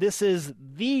final, and this is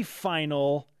the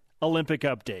final Olympic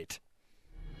update.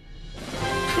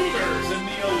 Cougars in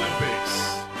the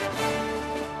Olympics.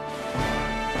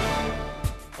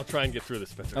 I'll try and get through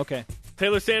this, Spencer. Okay.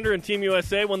 Taylor Sander and Team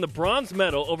USA won the bronze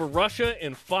medal over Russia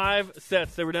in 5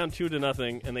 sets. They were down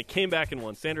 2-0, and they came back and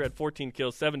won. Sander had 14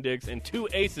 kills, 7 digs, and 2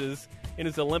 aces in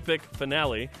his Olympic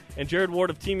finale. And Jared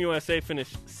Ward of Team USA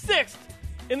finished 6th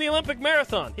in the Olympic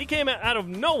marathon. He came out of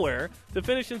nowhere to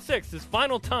finish in 6th. His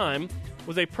final time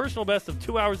was a personal best of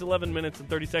 2 hours, 11 minutes, and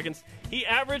 30 seconds. He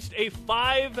averaged a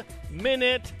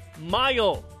 5-minute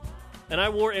mile. and I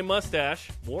grew a mustache,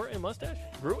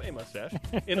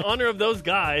 in honor of those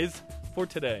guys for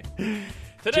today.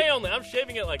 Today only. I'm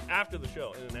shaving it like after the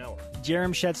show in an hour.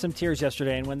 Jarom shed some tears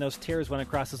yesterday, and when those tears went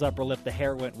across his upper lip, the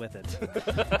hair went with it.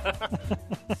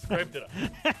 Scraped it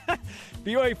up.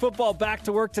 BYU football back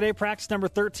to work today. Practice number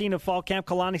 13 of fall camp.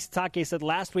 Kalani Sitake said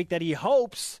last week that he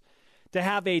hopes to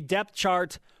have a depth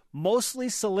chart mostly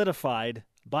solidified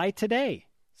by today.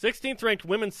 16th-ranked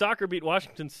women's soccer beat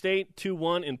Washington State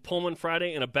 2-1 in Pullman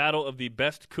Friday in a battle of the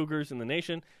best Cougars in the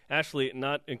nation. Ashley,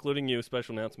 not including you,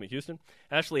 special announcement, Houston.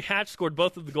 Ashley Hatch scored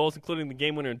both of the goals, including the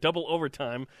game winner in double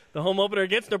overtime. The home opener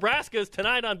against Nebraska is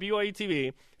tonight on BYU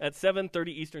TV at 7:30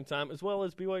 Eastern Time, as well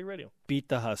as BYU Radio. Beat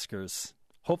the Huskers.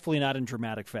 Hopefully not in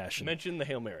dramatic fashion. Mention the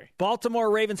Hail Mary. Baltimore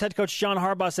Ravens head coach John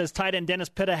Harbaugh says tight end Dennis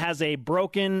Pitta has a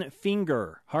broken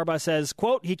finger. Harbaugh says,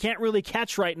 quote, he can't really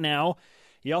catch right now.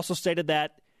 He also stated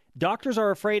that doctors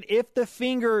are afraid if the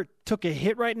finger took a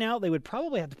hit right now, they would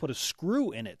probably have to put a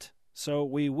screw in it. So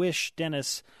we wish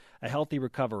Dennis a healthy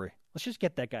recovery. Let's just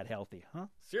get that guy healthy, huh?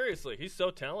 Seriously, he's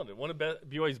so talented. One of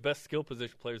BYU's best skill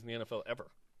position players in the NFL ever.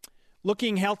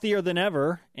 Looking healthier than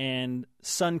ever and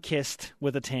sun-kissed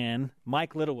with a tan,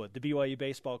 Mike Littlewood, the BYU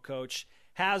baseball coach,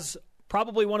 has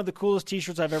probably one of the coolest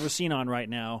T-shirts I've ever seen on right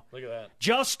now. Look at that.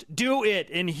 Just do it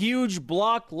in huge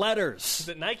block letters. Is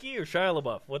it Nike or Shia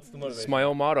LaBeouf? What's the motivation? It's my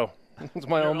own motto. It's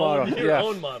my own motto. Your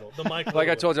own model, the Mike Littlewood. Like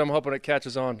I told you, I'm hoping it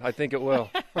catches on. I think it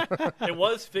will. It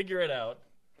was figure it out.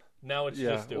 Now it's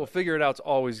just do it. Figure it out's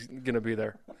always going to be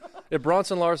there. If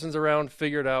Bronson Larson's around,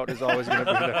 figure it out is always going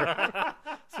to be there.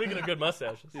 Speaking of good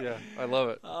mustaches. Yeah, I love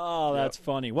it. Oh, that's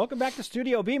funny. Welcome back to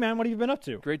Studio B, man. What have you been up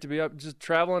to? Great to be up, just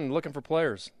traveling and looking for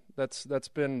players. That's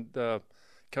been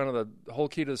kind of the whole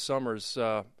key to the summers.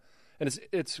 And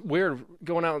it's weird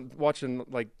going out and watching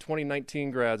like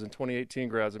 2019 grads and 2018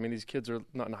 grads. I mean, these kids are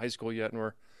not in high school yet, and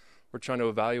we're trying to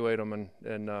evaluate them,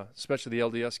 and especially the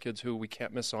LDS kids who we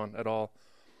can't miss on at all.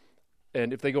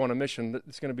 And if they go on a mission,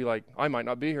 it's going to be like, I might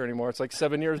not be here anymore. It's like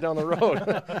 7 years down the road.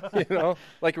 You know,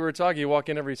 like we were talking, you walk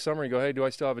in every summer and you go, hey, do I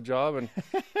still have a job? And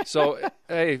so,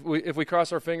 hey, if we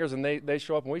cross our fingers and they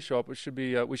show up and we show up, we should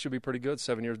be pretty good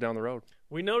 7 years down the road.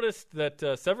 We noticed that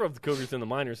several of the Cougars in the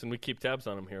minors, and we keep tabs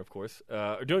on them here, of course,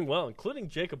 are doing well, including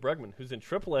Jacob Bregman, who's in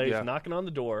AAA, is knocking on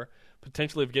the door,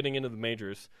 potentially of getting into the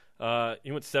majors.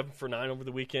 He went 7 for 9 over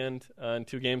the weekend in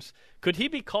 2 games. Could he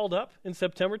be called up in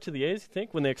September to the A's, you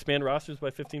think, when they expand rosters by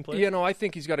 15 players? Yeah, no, I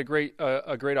think he's got a great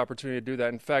opportunity to do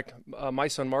that. In fact, my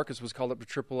son Marcus was called up to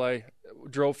AAA,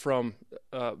 drove from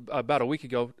about a week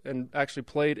ago, and actually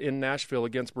played in Nashville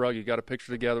against Brugge. Got a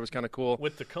picture together. It was kind of cool.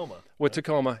 With Tacoma.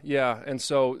 Tacoma, yeah. And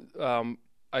so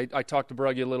I talked to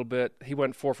Brugge a little bit. He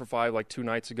went 4 for 5 like 2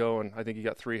 nights ago, and I think he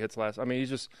got 3 hits last. I mean,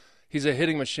 he's a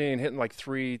hitting machine, hitting like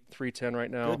 310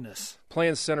 right now. Goodness.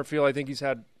 Playing center field, I think he's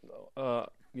had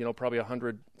probably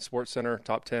 100 Sports Center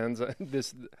top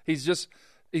 10s.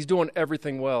 He's doing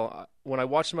everything well. When I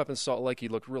watched him up in Salt Lake, he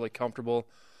looked really comfortable.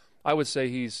 I would say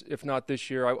if not this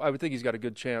year, I would think he's got a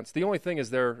good chance. The only thing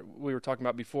is we were talking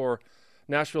about before,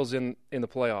 Nashville's in the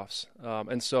playoffs.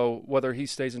 And so whether he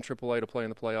stays in AAA to play in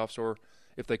the playoffs or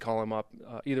if they call him up,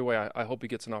 either way, I hope he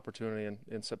gets an opportunity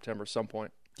in September at some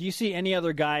point. Do you see any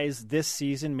other guys this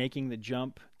season making the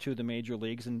jump to the major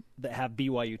leagues and that have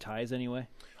BYU ties anyway?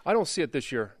 I don't see it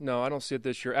this year. No, I don't see it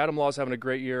this year. Adam Law's having a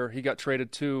great year. He got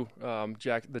traded to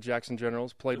the Jackson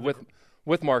Generals, played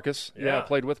with Marcus. Yeah,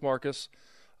 played with Marcus.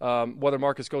 Whether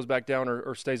Marcus goes back down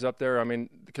or stays up there, I mean,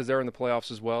 because they're in the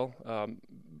playoffs as well.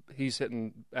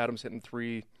 Adam's hitting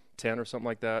 310 or something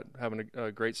like that, having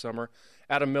a great summer.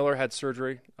 Adam Miller had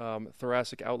surgery,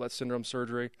 thoracic outlet syndrome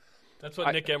surgery. That's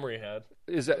what Nick Emery had.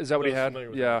 Is that what he had?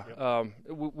 Yeah.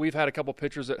 We've had a couple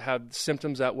pitchers that had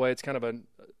symptoms that way. It's kind of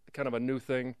a new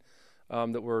thing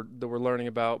that we're learning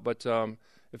about. But in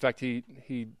fact, he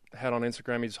had on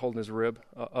Instagram, he's holding his rib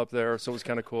up there, so it was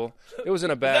kind of cool. It was in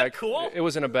a bag. Is that cool? It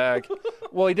was in a bag.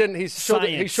 Well, he didn't. He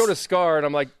showed a scar, and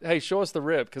I'm like, hey, show us the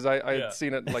rib, because I had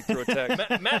seen it like through a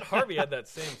text. Matt Harvey had that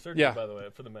same surgery, by the way,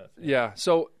 for the Mets. Yeah.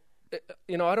 So,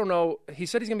 I don't know. He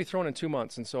said he's going to be thrown in 2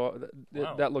 months, and so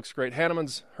that looks great.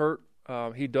 Hanneman's hurt.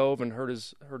 He dove and hurt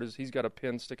his. He's got a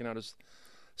pin sticking out his.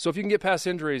 So if you can get past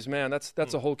injuries, man,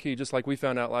 that's a whole key, just like we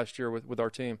found out last year with our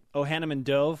team. Oh, Hanneman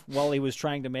dove while he was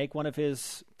trying to make one of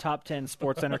his top 10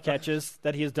 Sports Center catches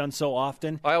that he has done so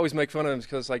often. I always make fun of him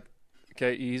because, like,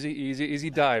 okay, easy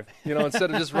dive.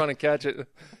 Instead of just run and catch it,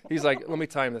 he's like, let me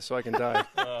time this so I can dive.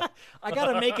 I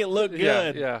got to make it look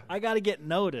good. Yeah. I got to get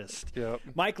noticed. Yep.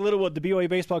 Mike Littlewood, the BYU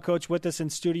baseball coach, with us in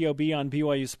Studio B on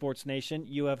BYU Sports Nation.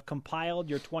 You have compiled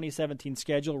your 2017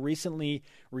 schedule, recently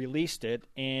released it,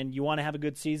 and you want to have a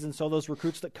good season so those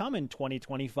recruits that come in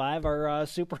 2025 are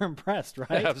super impressed,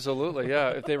 right? Absolutely, yeah,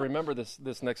 if they remember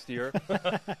this next year.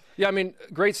 Yeah, I mean,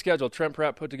 great schedule. Trent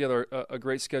Pratt put together a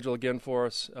great schedule again for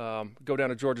us. Go down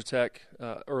to Georgia Tech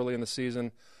early in the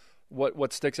season.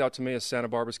 What sticks out to me is Santa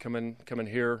Barbara's coming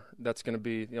here. That's going to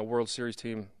be World Series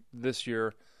team this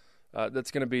year.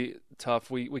 That's going to be tough.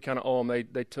 We kind of owe them.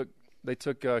 They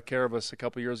took care of us a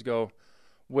couple years ago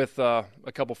with a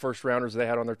couple first rounders they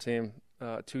had on their team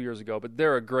 2 years ago. But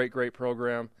they're a great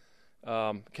program.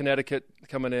 Connecticut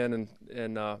coming in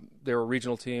and they were a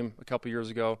regional team a couple years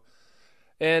ago,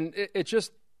 and it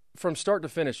just from start to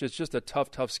finish, it's just a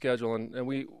tough schedule, and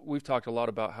we've talked a lot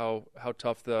about how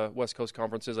tough the West Coast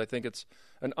Conference is. I think it's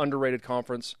an underrated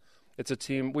conference. It's a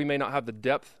team, we may not have the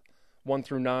depth 1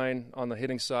 through 9 on the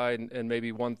hitting side, and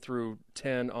maybe 1 through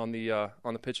 10 on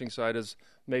the pitching side is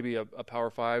maybe a Power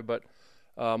 5, but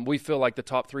we feel like the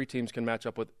top 3 teams can match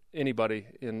up with anybody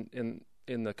in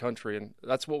the country, and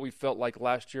that's what we felt like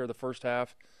last year, the first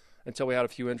half, until we had a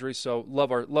few injuries. So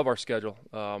love our schedule.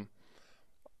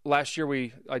 Last year,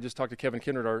 I just talked to Kevin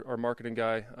Kindred, our marketing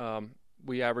guy.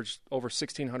 We averaged over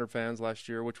 1,600 fans last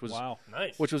year, which was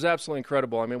nice. Which was absolutely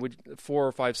incredible. I mean, 4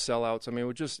 or 5 sellouts. I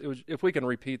mean, if we can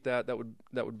repeat that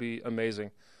would be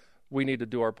amazing. We need to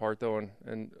do our part though,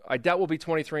 and I doubt we'll be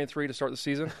 23-3 to start the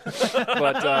season.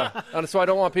 But so I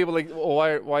don't want people to.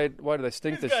 Well, why do they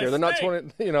stink this year? They're not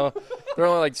 20. They're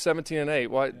only like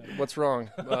 17-8. What's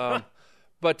wrong?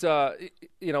 But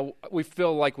we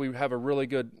feel like we have a really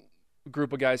good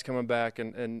group of guys coming back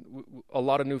and a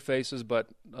lot of new faces, but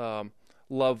I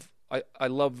love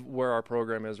where our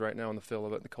program is right now in the feel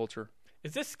of it, the culture.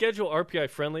 Is this schedule RPI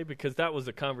friendly? Because that was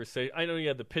a conversation. I know you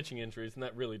had the pitching injuries, and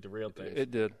that really derailed things. It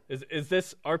did. Is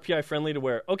this RPI friendly to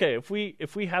where, okay, if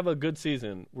we have a good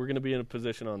season, we're going to be in a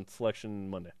position on selection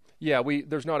Monday? Yeah,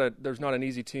 there's not an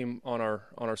easy team on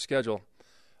our schedule.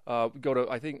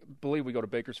 Believe we go to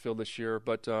Bakersfield this year,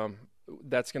 but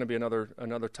that's going to be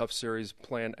another tough series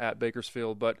playing at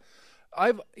Bakersfield. But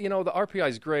the RPI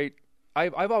is great.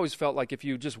 I've always felt like if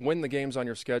you just win the games on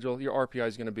your schedule, your RPI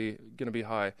is going to be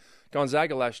high.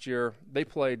 Gonzaga last year, they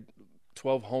played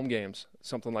 12 home games,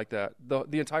 something like that,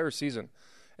 the entire season,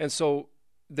 and so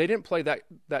they didn't play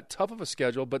that tough of a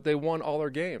schedule, but they won all their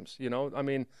games. I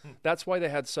mean, that's why they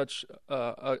had such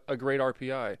a great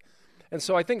RPI, and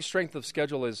so I think strength of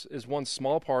schedule is one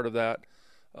small part of that.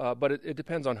 But it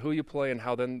depends on who you play and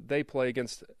how then they play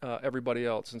against everybody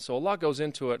else. And so a lot goes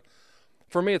into it.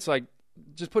 For me, it's like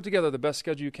just put together the best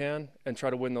schedule you can and try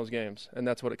to win those games. And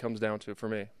that's what it comes down to for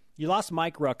me. You lost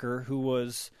Mike Rucker, who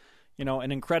was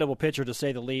an incredible pitcher to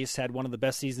say the least, had one of the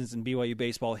best seasons in BYU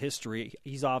baseball history.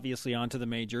 He's obviously on to the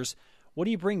majors. What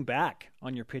do you bring back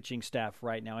on your pitching staff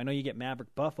right now? I know you get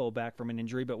Maverick Buffo back from an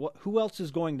injury, but who else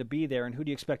is going to be there, and who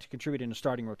do you expect to contribute in a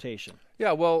starting rotation?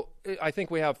 Yeah, well, I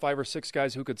think we have 5 or 6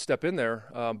 guys who could step in there,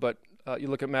 but you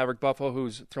look at Maverick Buffo,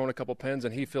 who's thrown a couple pins,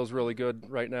 and he feels really good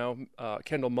right now.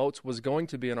 Kendall Moats was going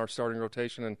to be in our starting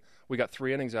rotation, and we got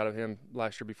 3 innings out of him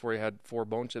last year before he had 4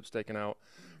 bone chips taken out.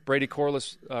 Brady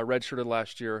Corliss redshirted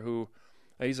last year, who –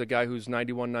 he's a guy who's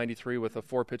 91, 93 with a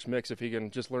 4-pitch mix. If he can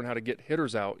just learn how to get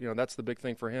hitters out, that's the big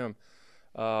thing for him.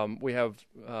 We have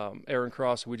Aaron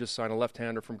Cross, who we just signed, a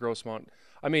left-hander from Grossmont.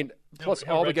 I mean, plus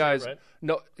all the guys. Right?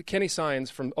 No, Kenny Signs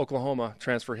from Oklahoma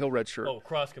transfer. He'll redshirt. Oh,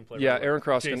 Cross can play. Yeah, right. Aaron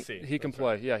Cross JC, he can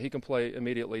play. Right. Yeah, he can play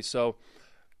immediately. So,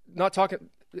 not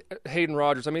talking Hayden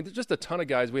Rogers. I mean, there's just a ton of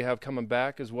guys we have coming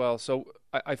back as well. So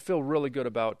I feel really good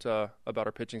about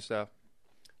our pitching staff.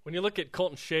 When you look at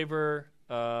Colton Shaver,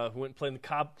 who went and played in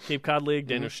the Cape Cod League,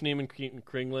 Daniel Schneeman, Keaton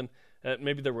Kringland.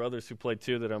 Maybe there were others who played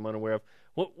too that I'm unaware of.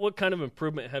 What kind of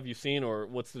improvement have you seen, or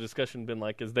what's the discussion been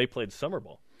like as they played summer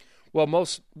ball? Well,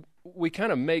 we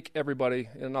kind of make everybody,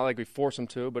 and not like we force them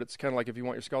to, but it's kind of like if you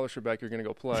want your scholarship back, you're going to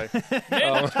go play.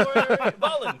 Mandatory,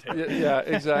 voluntary. Yeah,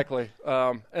 exactly.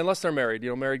 Unless they're married.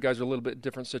 Married guys are a little bit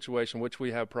different situation, which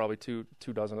we have probably two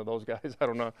dozen of those guys. I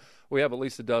don't know. We have at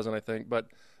least a dozen, I think. But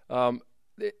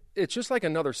it's just like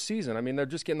another season. I mean, they're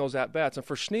just getting those at-bats. And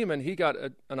for Schneeman, he got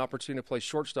an opportunity to play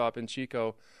shortstop in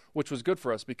Chico, which was good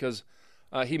for us because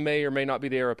he may or may not be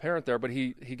the heir apparent there, but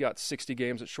he got 60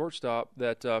 games at shortstop,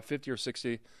 that 50 or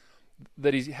 60,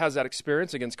 that he has that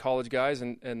experience against college guys,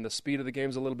 and the speed of the game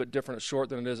is a little bit different at short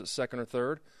than it is at second or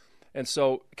third. And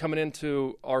so coming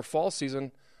into our fall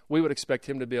season, we would expect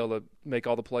him to be able to make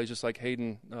all the plays just like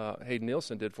Hayden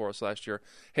Nielsen did for us last year.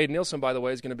 Hayden Nielsen, by the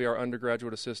way, is going to be our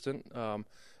undergraduate assistant. And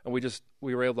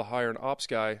we were able to hire an ops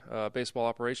guy, baseball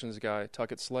operations guy,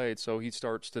 Tuckett Slade, so he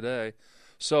starts today.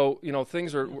 So,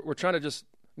 we're trying to just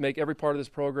make every part of this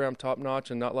program top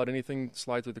notch and not let anything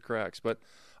slide through the cracks. But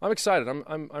I'm excited.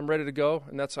 I'm ready to go,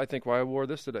 and that's, I think, why I wore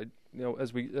this today.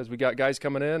 As we got guys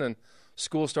coming in and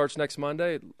school starts next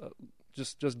Monday,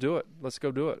 just do it. Let's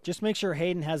go do it. Just make sure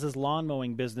Hayden has his lawn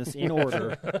mowing business in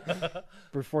order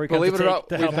before he comes Believe to it or not,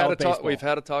 baseball. we've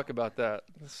had a talk about that.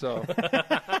 So,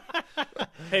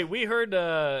 hey, we heard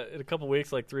in a couple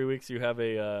weeks, like 3 weeks, you have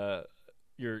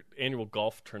your annual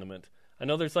golf tournament. I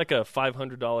know there's like a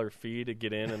 $500 fee to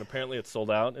get in, and apparently it's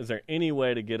sold out. Is there any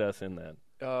way to get us in that?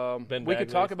 We could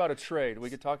talk about a trade.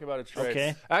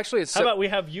 Okay. Actually, how about we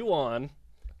have you on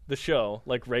the show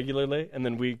like regularly, and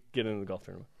then we get into the golf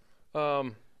tournament?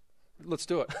 Let's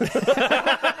do it.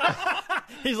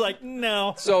 He's like,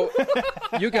 no. So,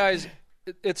 you guys,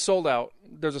 it's sold out.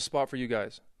 There's a spot for you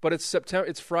guys, but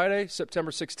it's Friday, September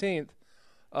 16th.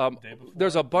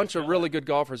 There's a bunch of really good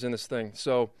golfers in this thing.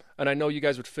 So, and I know you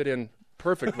guys would fit in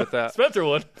perfect with that. Spencer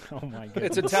would. Oh my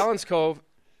goodness. It's at Talons Cove,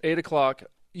 8:00.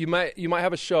 You might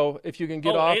have a show if you can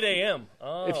get off. 8 a.m.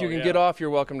 Oh, if you can get off, you're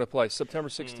welcome to play. September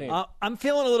 16th. I'm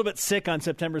feeling a little bit sick on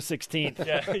September 16th.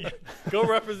 Yeah, go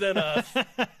represent us.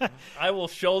 I will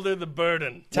shoulder the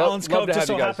burden. Talons Cove just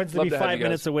so happens to Love be to have 5 you guys.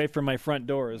 minutes away from my front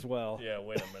door as well. Yeah,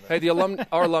 wait a minute. Hey,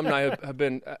 our alumni have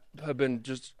been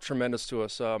just tremendous to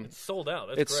us. It's sold out.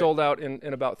 That's it's great. sold out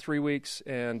in about 3 weeks,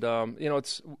 and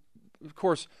it's. Of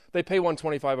course, they pay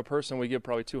 $125 a person. We give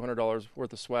probably $200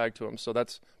 worth of swag to them, so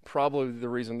that's probably the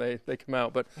reason they come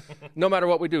out. But no matter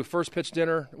what we do, first pitch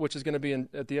dinner, which is going to be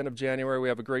at the end of January, we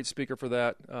have a great speaker for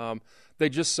that. They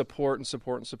just support,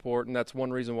 and that's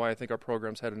one reason why I think our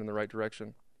program's headed in the right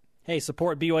direction. Hey,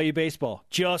 support BYU baseball.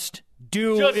 Just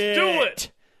do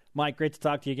it. Mike, great to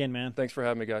talk to you again, man. Thanks for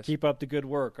having me, guys. Keep up the good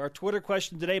work. Our Twitter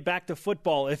question today, back to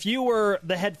football. If you were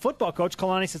the head football coach,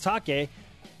 Kalani Sitake,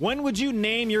 when would you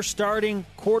name your starting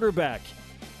quarterback?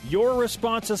 Your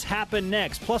responses happen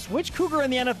next. Plus, which Cougar in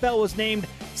the NFL was named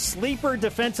Sleeper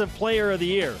Defensive Player of the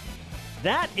Year?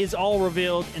 That is all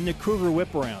revealed in the Cougar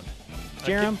Whip Around.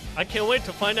 Jarom? I can't wait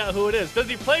to find out who it is. Does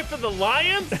he play for the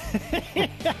Lions?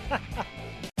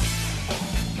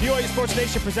 BYU Sports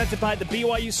Nation presented by the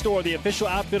BYU Store, the official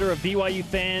outfitter of BYU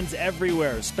fans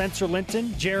everywhere. Spencer Linton,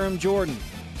 Jarom Jordan.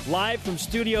 Live from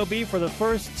Studio B for the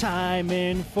first time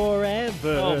in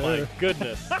forever. Oh, my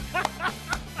goodness.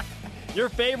 Your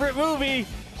favorite movie.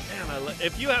 Man,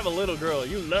 if you have a little girl,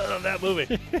 you love that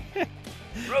movie.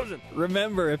 Frozen.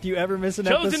 Remember, if you ever miss an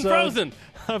Chosen episode Frozen.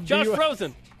 of Josh BYU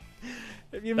Frozen.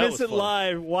 If you That miss was it fun.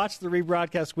 live, watch the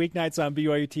rebroadcast weeknights on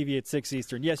BYU TV at 6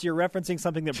 Eastern. Yes, you're referencing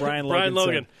something that Brian Logan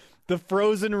said. The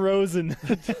Frozen Rosen.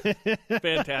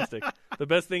 Fantastic. The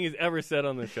best thing he's ever said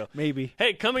on this show. Maybe.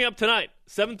 Hey, coming up tonight,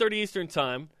 7:30 Eastern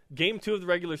Time, Game 2 of the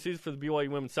regular season for the BYU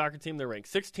women's soccer team. They're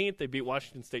ranked 16th. They beat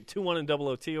Washington State 2-1 in double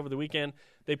OT over the weekend.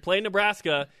 They play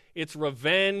Nebraska. It's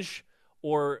revenge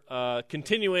or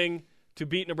continuing to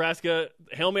beat Nebraska.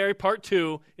 Hail Mary Part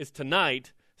 2 is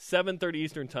tonight, 7:30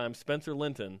 Eastern Time. Spencer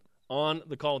Linton on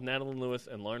the call with Natalie Lewis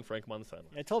and Lauren Frankham on the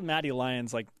sideline. I told Maddie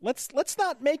Lyons, let's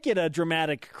not make it a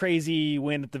dramatic, crazy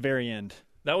win at the very end.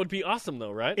 That would be awesome,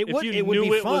 though, right? It would be it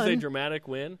was fun. a dramatic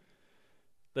win,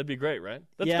 that'd be great, right?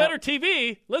 That's Yeah. better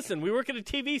TV. Listen, we work at a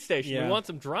TV station. Yeah. We want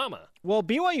some drama. Well,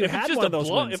 BYU If it's had just one a of those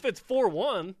blow, wins. if it's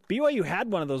 4-1. BYU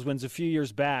had one of those wins a few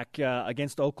years back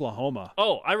against Oklahoma.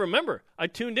 Oh, I remember. I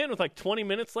tuned in with like 20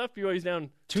 minutes left. BYU's down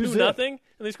 2-0, 2-0, and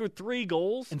they scored 3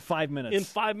 goals in 5 minutes. in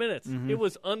 5 minutes. It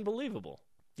was unbelievable.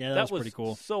 Yeah, that was pretty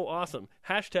cool. So awesome.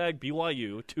 Hashtag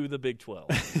BYU to the Big 12.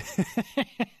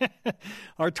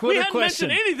 Our Twitter we hadn't question.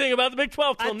 mentioned anything about the Big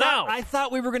 12 till now. I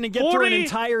thought we were going to get through an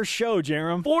entire show,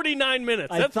 Jarom. 49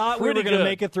 minutes. I thought we were going to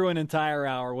make it through an entire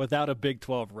hour without a Big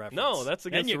 12 reference. No, that's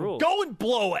against the rules. Go and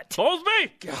blow it.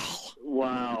 Bowlesby!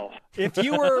 Wow. If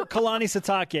you were Kalani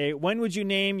Sitake, when would you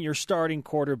name your starting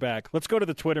quarterback? Let's go to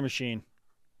the Twitter machine.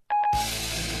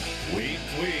 Tweet.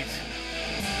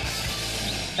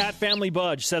 At Family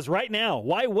Budge says, right now,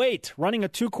 why wait? Running a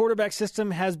 2-quarterback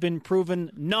system has been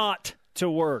proven not to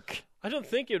work. I don't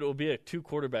think it will be a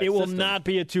 2-quarterback It will system. not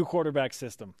be a 2-quarterback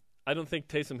system. I don't think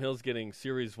Taysom Hill's getting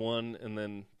Series 1, and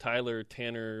then Tyler,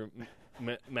 Tanner,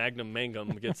 Magnum Mangum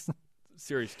gets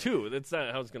Series 2. That's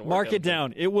not how it's going to work. Mark it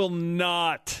down. It will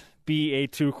not be a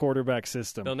 2-quarterback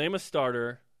system. They'll name a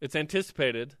starter. It's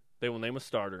anticipated they will name a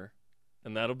starter,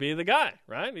 and that'll be the guy,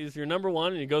 right? He's your number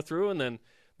one, and you go through, and then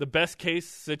the best case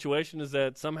situation is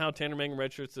that somehow Tanner Mangum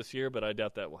redshirts this year, but I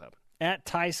doubt that will happen. At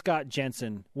Ty Scott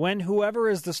Jensen, when whoever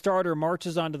is the starter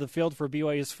marches onto the field for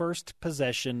BYU's first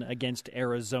possession against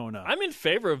Arizona. I'm in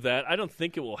favor of that. I don't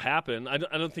think it will happen. I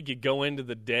don't think you go into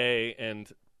the day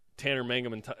and Tanner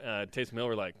Mangum and Taysom Hill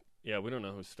are like, yeah, we don't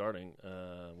know who's starting.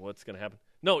 What's going to happen?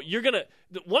 No,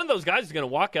 one of those guys is going to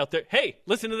walk out there. Hey,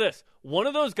 listen to this. One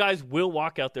of those guys will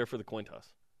walk out there for the coin toss.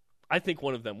 I think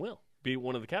one of them will be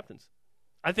one of the captains.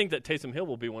 I think that Taysom Hill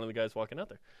will be one of the guys walking out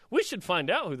there. We should find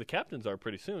out who the captains are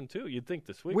pretty soon, too. You'd think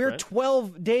this week, We're right?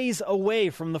 12 days away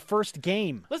from the first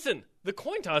game. Listen, the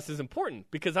coin toss is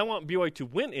important because I want BYU to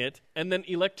win it and then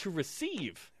elect to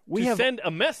receive, send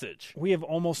a message. We have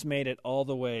almost made it all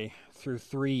the way through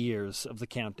 3 years of the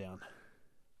countdown.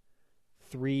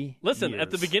 3 Listen, years. at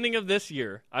the beginning of this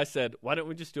year, I said, why don't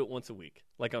we just do it once a week,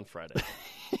 like on Friday?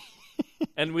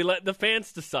 And we let the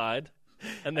fans decide.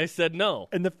 And they said no.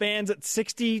 And the fans at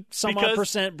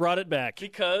 60-some-odd% brought it back.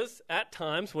 Because at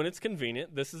times, when it's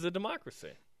convenient, this is a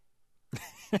democracy.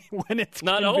 When it's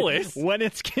not always. When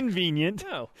it's convenient.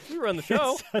 No, we run the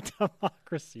show. It's a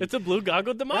democracy. It's a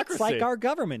blue-goggled democracy. That's like our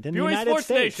government in the BYU United Sports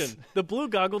States. Nation, the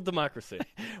blue-goggled democracy.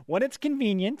 When it's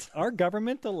convenient, our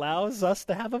government allows us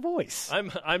to have a voice.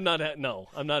 I'm not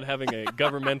having a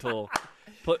governmental.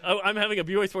 I'm having a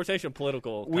BYU Sports Nation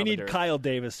political. We need commentary. Kyle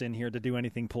Davis in here to do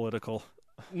anything political.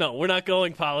 No, we're not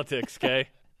going politics, okay?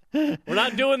 We're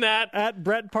not doing that. At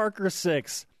Brett Parker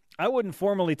 6, I wouldn't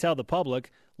formally tell the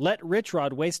public. Let Rich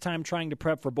Rod waste time trying to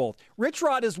prep for both. Rich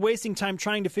Rod is wasting time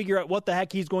trying to figure out what the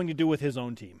heck he's going to do with his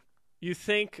own team. You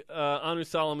think Anu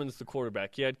Solomon's the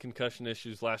quarterback. He had concussion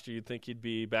issues last year. You'd think he'd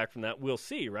be back from that. We'll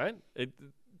see, right?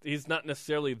 He's not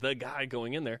necessarily the guy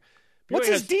going in there. What's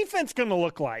his defense going to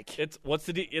look like?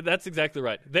 That's exactly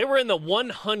right. They were in the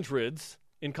 100s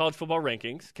in college football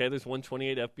rankings. Okay, there's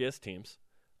 128 FBS teams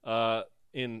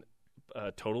in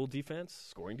total defense,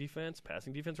 scoring defense,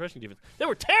 passing defense, rushing defense. They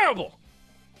were terrible.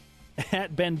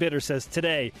 At Ben Bitter says,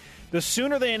 today, the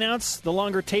sooner they announce, the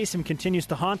longer Taysom continues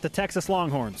to haunt the Texas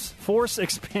Longhorns. Force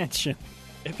expansion.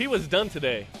 If he was done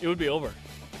today, it would be over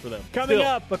for them. Coming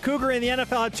up, a Cougar in the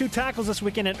NFL had 2 tackles this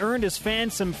weekend and earned his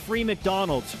fans some free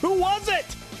McDonald's. Who was it?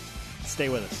 Stay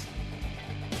with us.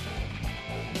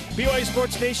 BYU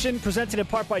Sports Nation, presented in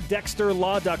part by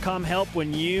DexterLaw.com. Help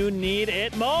when you need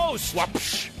it most.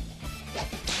 Whoosh.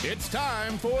 It's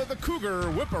time for the Cougar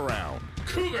Whip Around.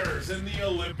 Cougars in the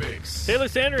Olympics. Taylor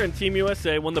Sandra and Team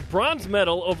USA won the bronze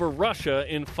medal over Russia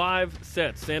in 5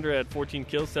 sets. Sandra had 14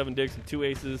 kills, 7 digs, and 2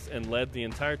 aces, and led the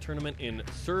entire tournament in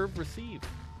serve-receive.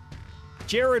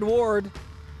 Jared Ward,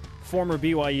 former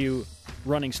BYU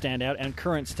running standout and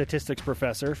current statistics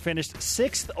professor, finished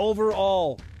 6th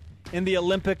overall in the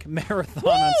Olympic marathon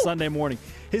on Sunday morning.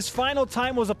 His final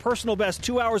time was a personal best,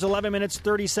 2 hours, 11 minutes,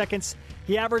 30 seconds.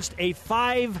 He averaged a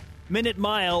 5-minute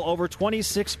mile over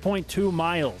 26.2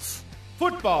 miles.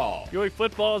 Football. BYU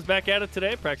football is back at it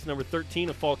today. Practice number 13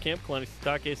 of fall camp. Kalani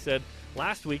Sitake said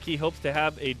last week he hopes to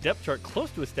have a depth chart close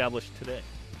to established today.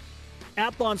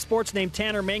 Athlon Sports named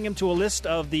Tanner Mangum to a list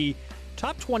of the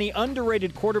top 20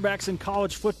 underrated quarterbacks in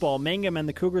college football. Mangum and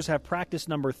the Cougars have practice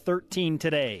number 13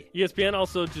 today. ESPN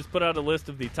also just put out a list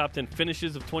of the top 10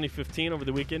 finishes of 2015 over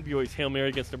the weekend. BYU's Hail Mary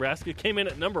against Nebraska came in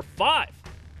at number 5.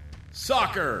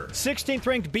 Soccer.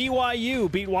 16th-ranked BYU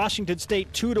beat Washington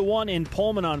State 2-1 in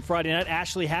Pullman on Friday night.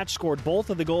 Ashley Hatch scored both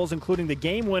of the goals, including the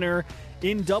game winner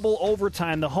in double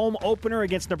overtime. The home opener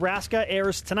against Nebraska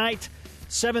airs tonight,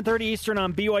 7:30 Eastern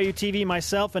on BYU TV.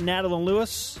 Myself and Natalie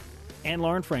Lewis and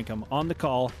Lauren Frankham on the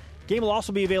call. Game will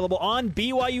also be available on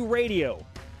BYU Radio.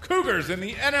 Cougars in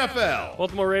the NFL.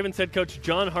 Baltimore Ravens head coach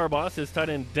John Harbaugh says tight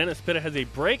end Dennis Pitta has a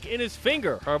break in his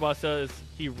finger. Harbaugh says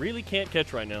he really can't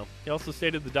catch right now. He also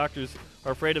stated the doctors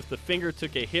are afraid if the finger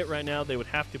took a hit right now, they would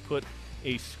have to put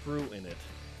a screw in it.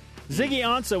 Ziggy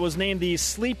Ansah was named the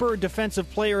Sleeper Defensive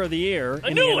Player of the Year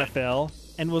in the NFL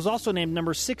and was also named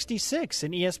number 66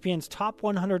 in ESPN's Top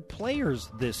 100 Players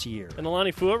this year. And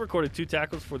Alani Fua recorded 2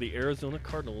 tackles for the Arizona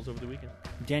Cardinals over the weekend.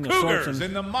 Daniel Cougars Sorensen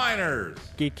in the minors.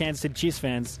 gave Kansas City Chiefs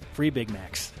fans free Big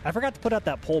Macs. I forgot to put out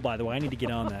that poll, by the way. I need to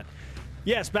get on that.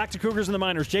 Yes, back to Cougars in the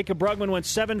minors. Jacob Brugman went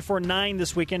 7 for 9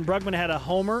 this weekend. Brugman had a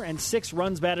homer and 6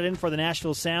 runs batted in for the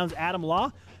Nashville Sounds. Adam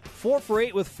Law, 4 for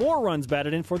 8 with 4 runs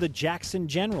batted in for the Jackson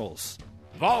Generals.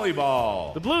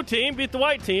 Volleyball. The blue team beat the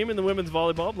white team in the women's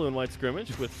volleyball blue and white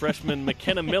scrimmage, with freshman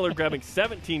McKenna Miller grabbing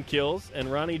 17 kills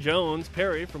and Ronnie Jones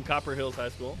Perry from Copper Hills High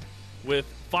School with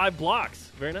 5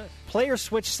 blocks. Very nice. Players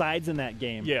switched sides in that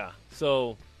game. Yeah.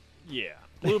 So, yeah.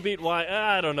 Blue beat white.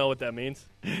 I don't know what that means.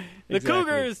 The Exactly.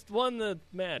 Cougars won the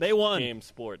match. They won. Game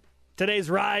sport.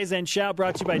 Today's Rise and Shout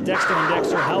brought to you by Dexter and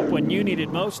Dexter. Help when you need it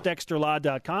most.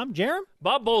 DexterLaw.com. Jarom?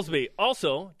 Bob Bowlesby.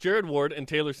 Also, Jared Ward and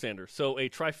Taylor Sanders. So a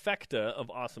trifecta of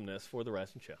awesomeness for the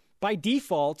Rise and Shout. By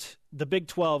default, the Big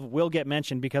 12 will get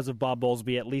mentioned because of Bob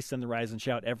Bowlesby, at least in the Rise and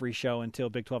Shout every show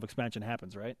until Big 12 expansion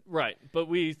happens, right? Right. But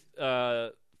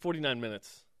 49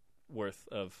 minutes worth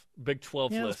of Big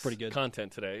 12 list pretty good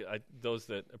content today. Those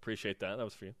that appreciate that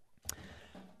was for you.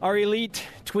 Our elite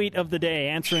tweet of the day,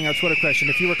 answering our Twitter question.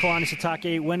 If you were Kalani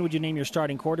Sitake, when would you name your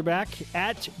starting quarterback?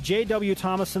 At JW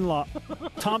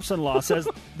Thompson Law says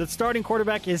the starting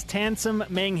quarterback is Tansom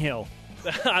Manghill.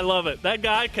 I love it. That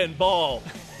guy can ball.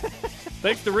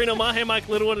 Thanks to Reno Mahe, Mike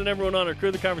Littlewood, and everyone on our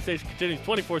crew. The conversation continues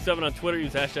 24/7 on Twitter.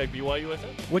 Use hashtag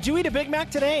BYUSN. Would you eat a Big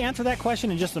Mac today? Answer that question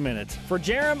in just a minute. For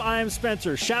Jarom, I am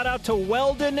Spencer. Shout out to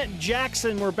Weldon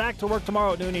Jackson. We're back to work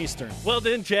tomorrow at noon Eastern.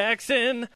 Weldon Jackson.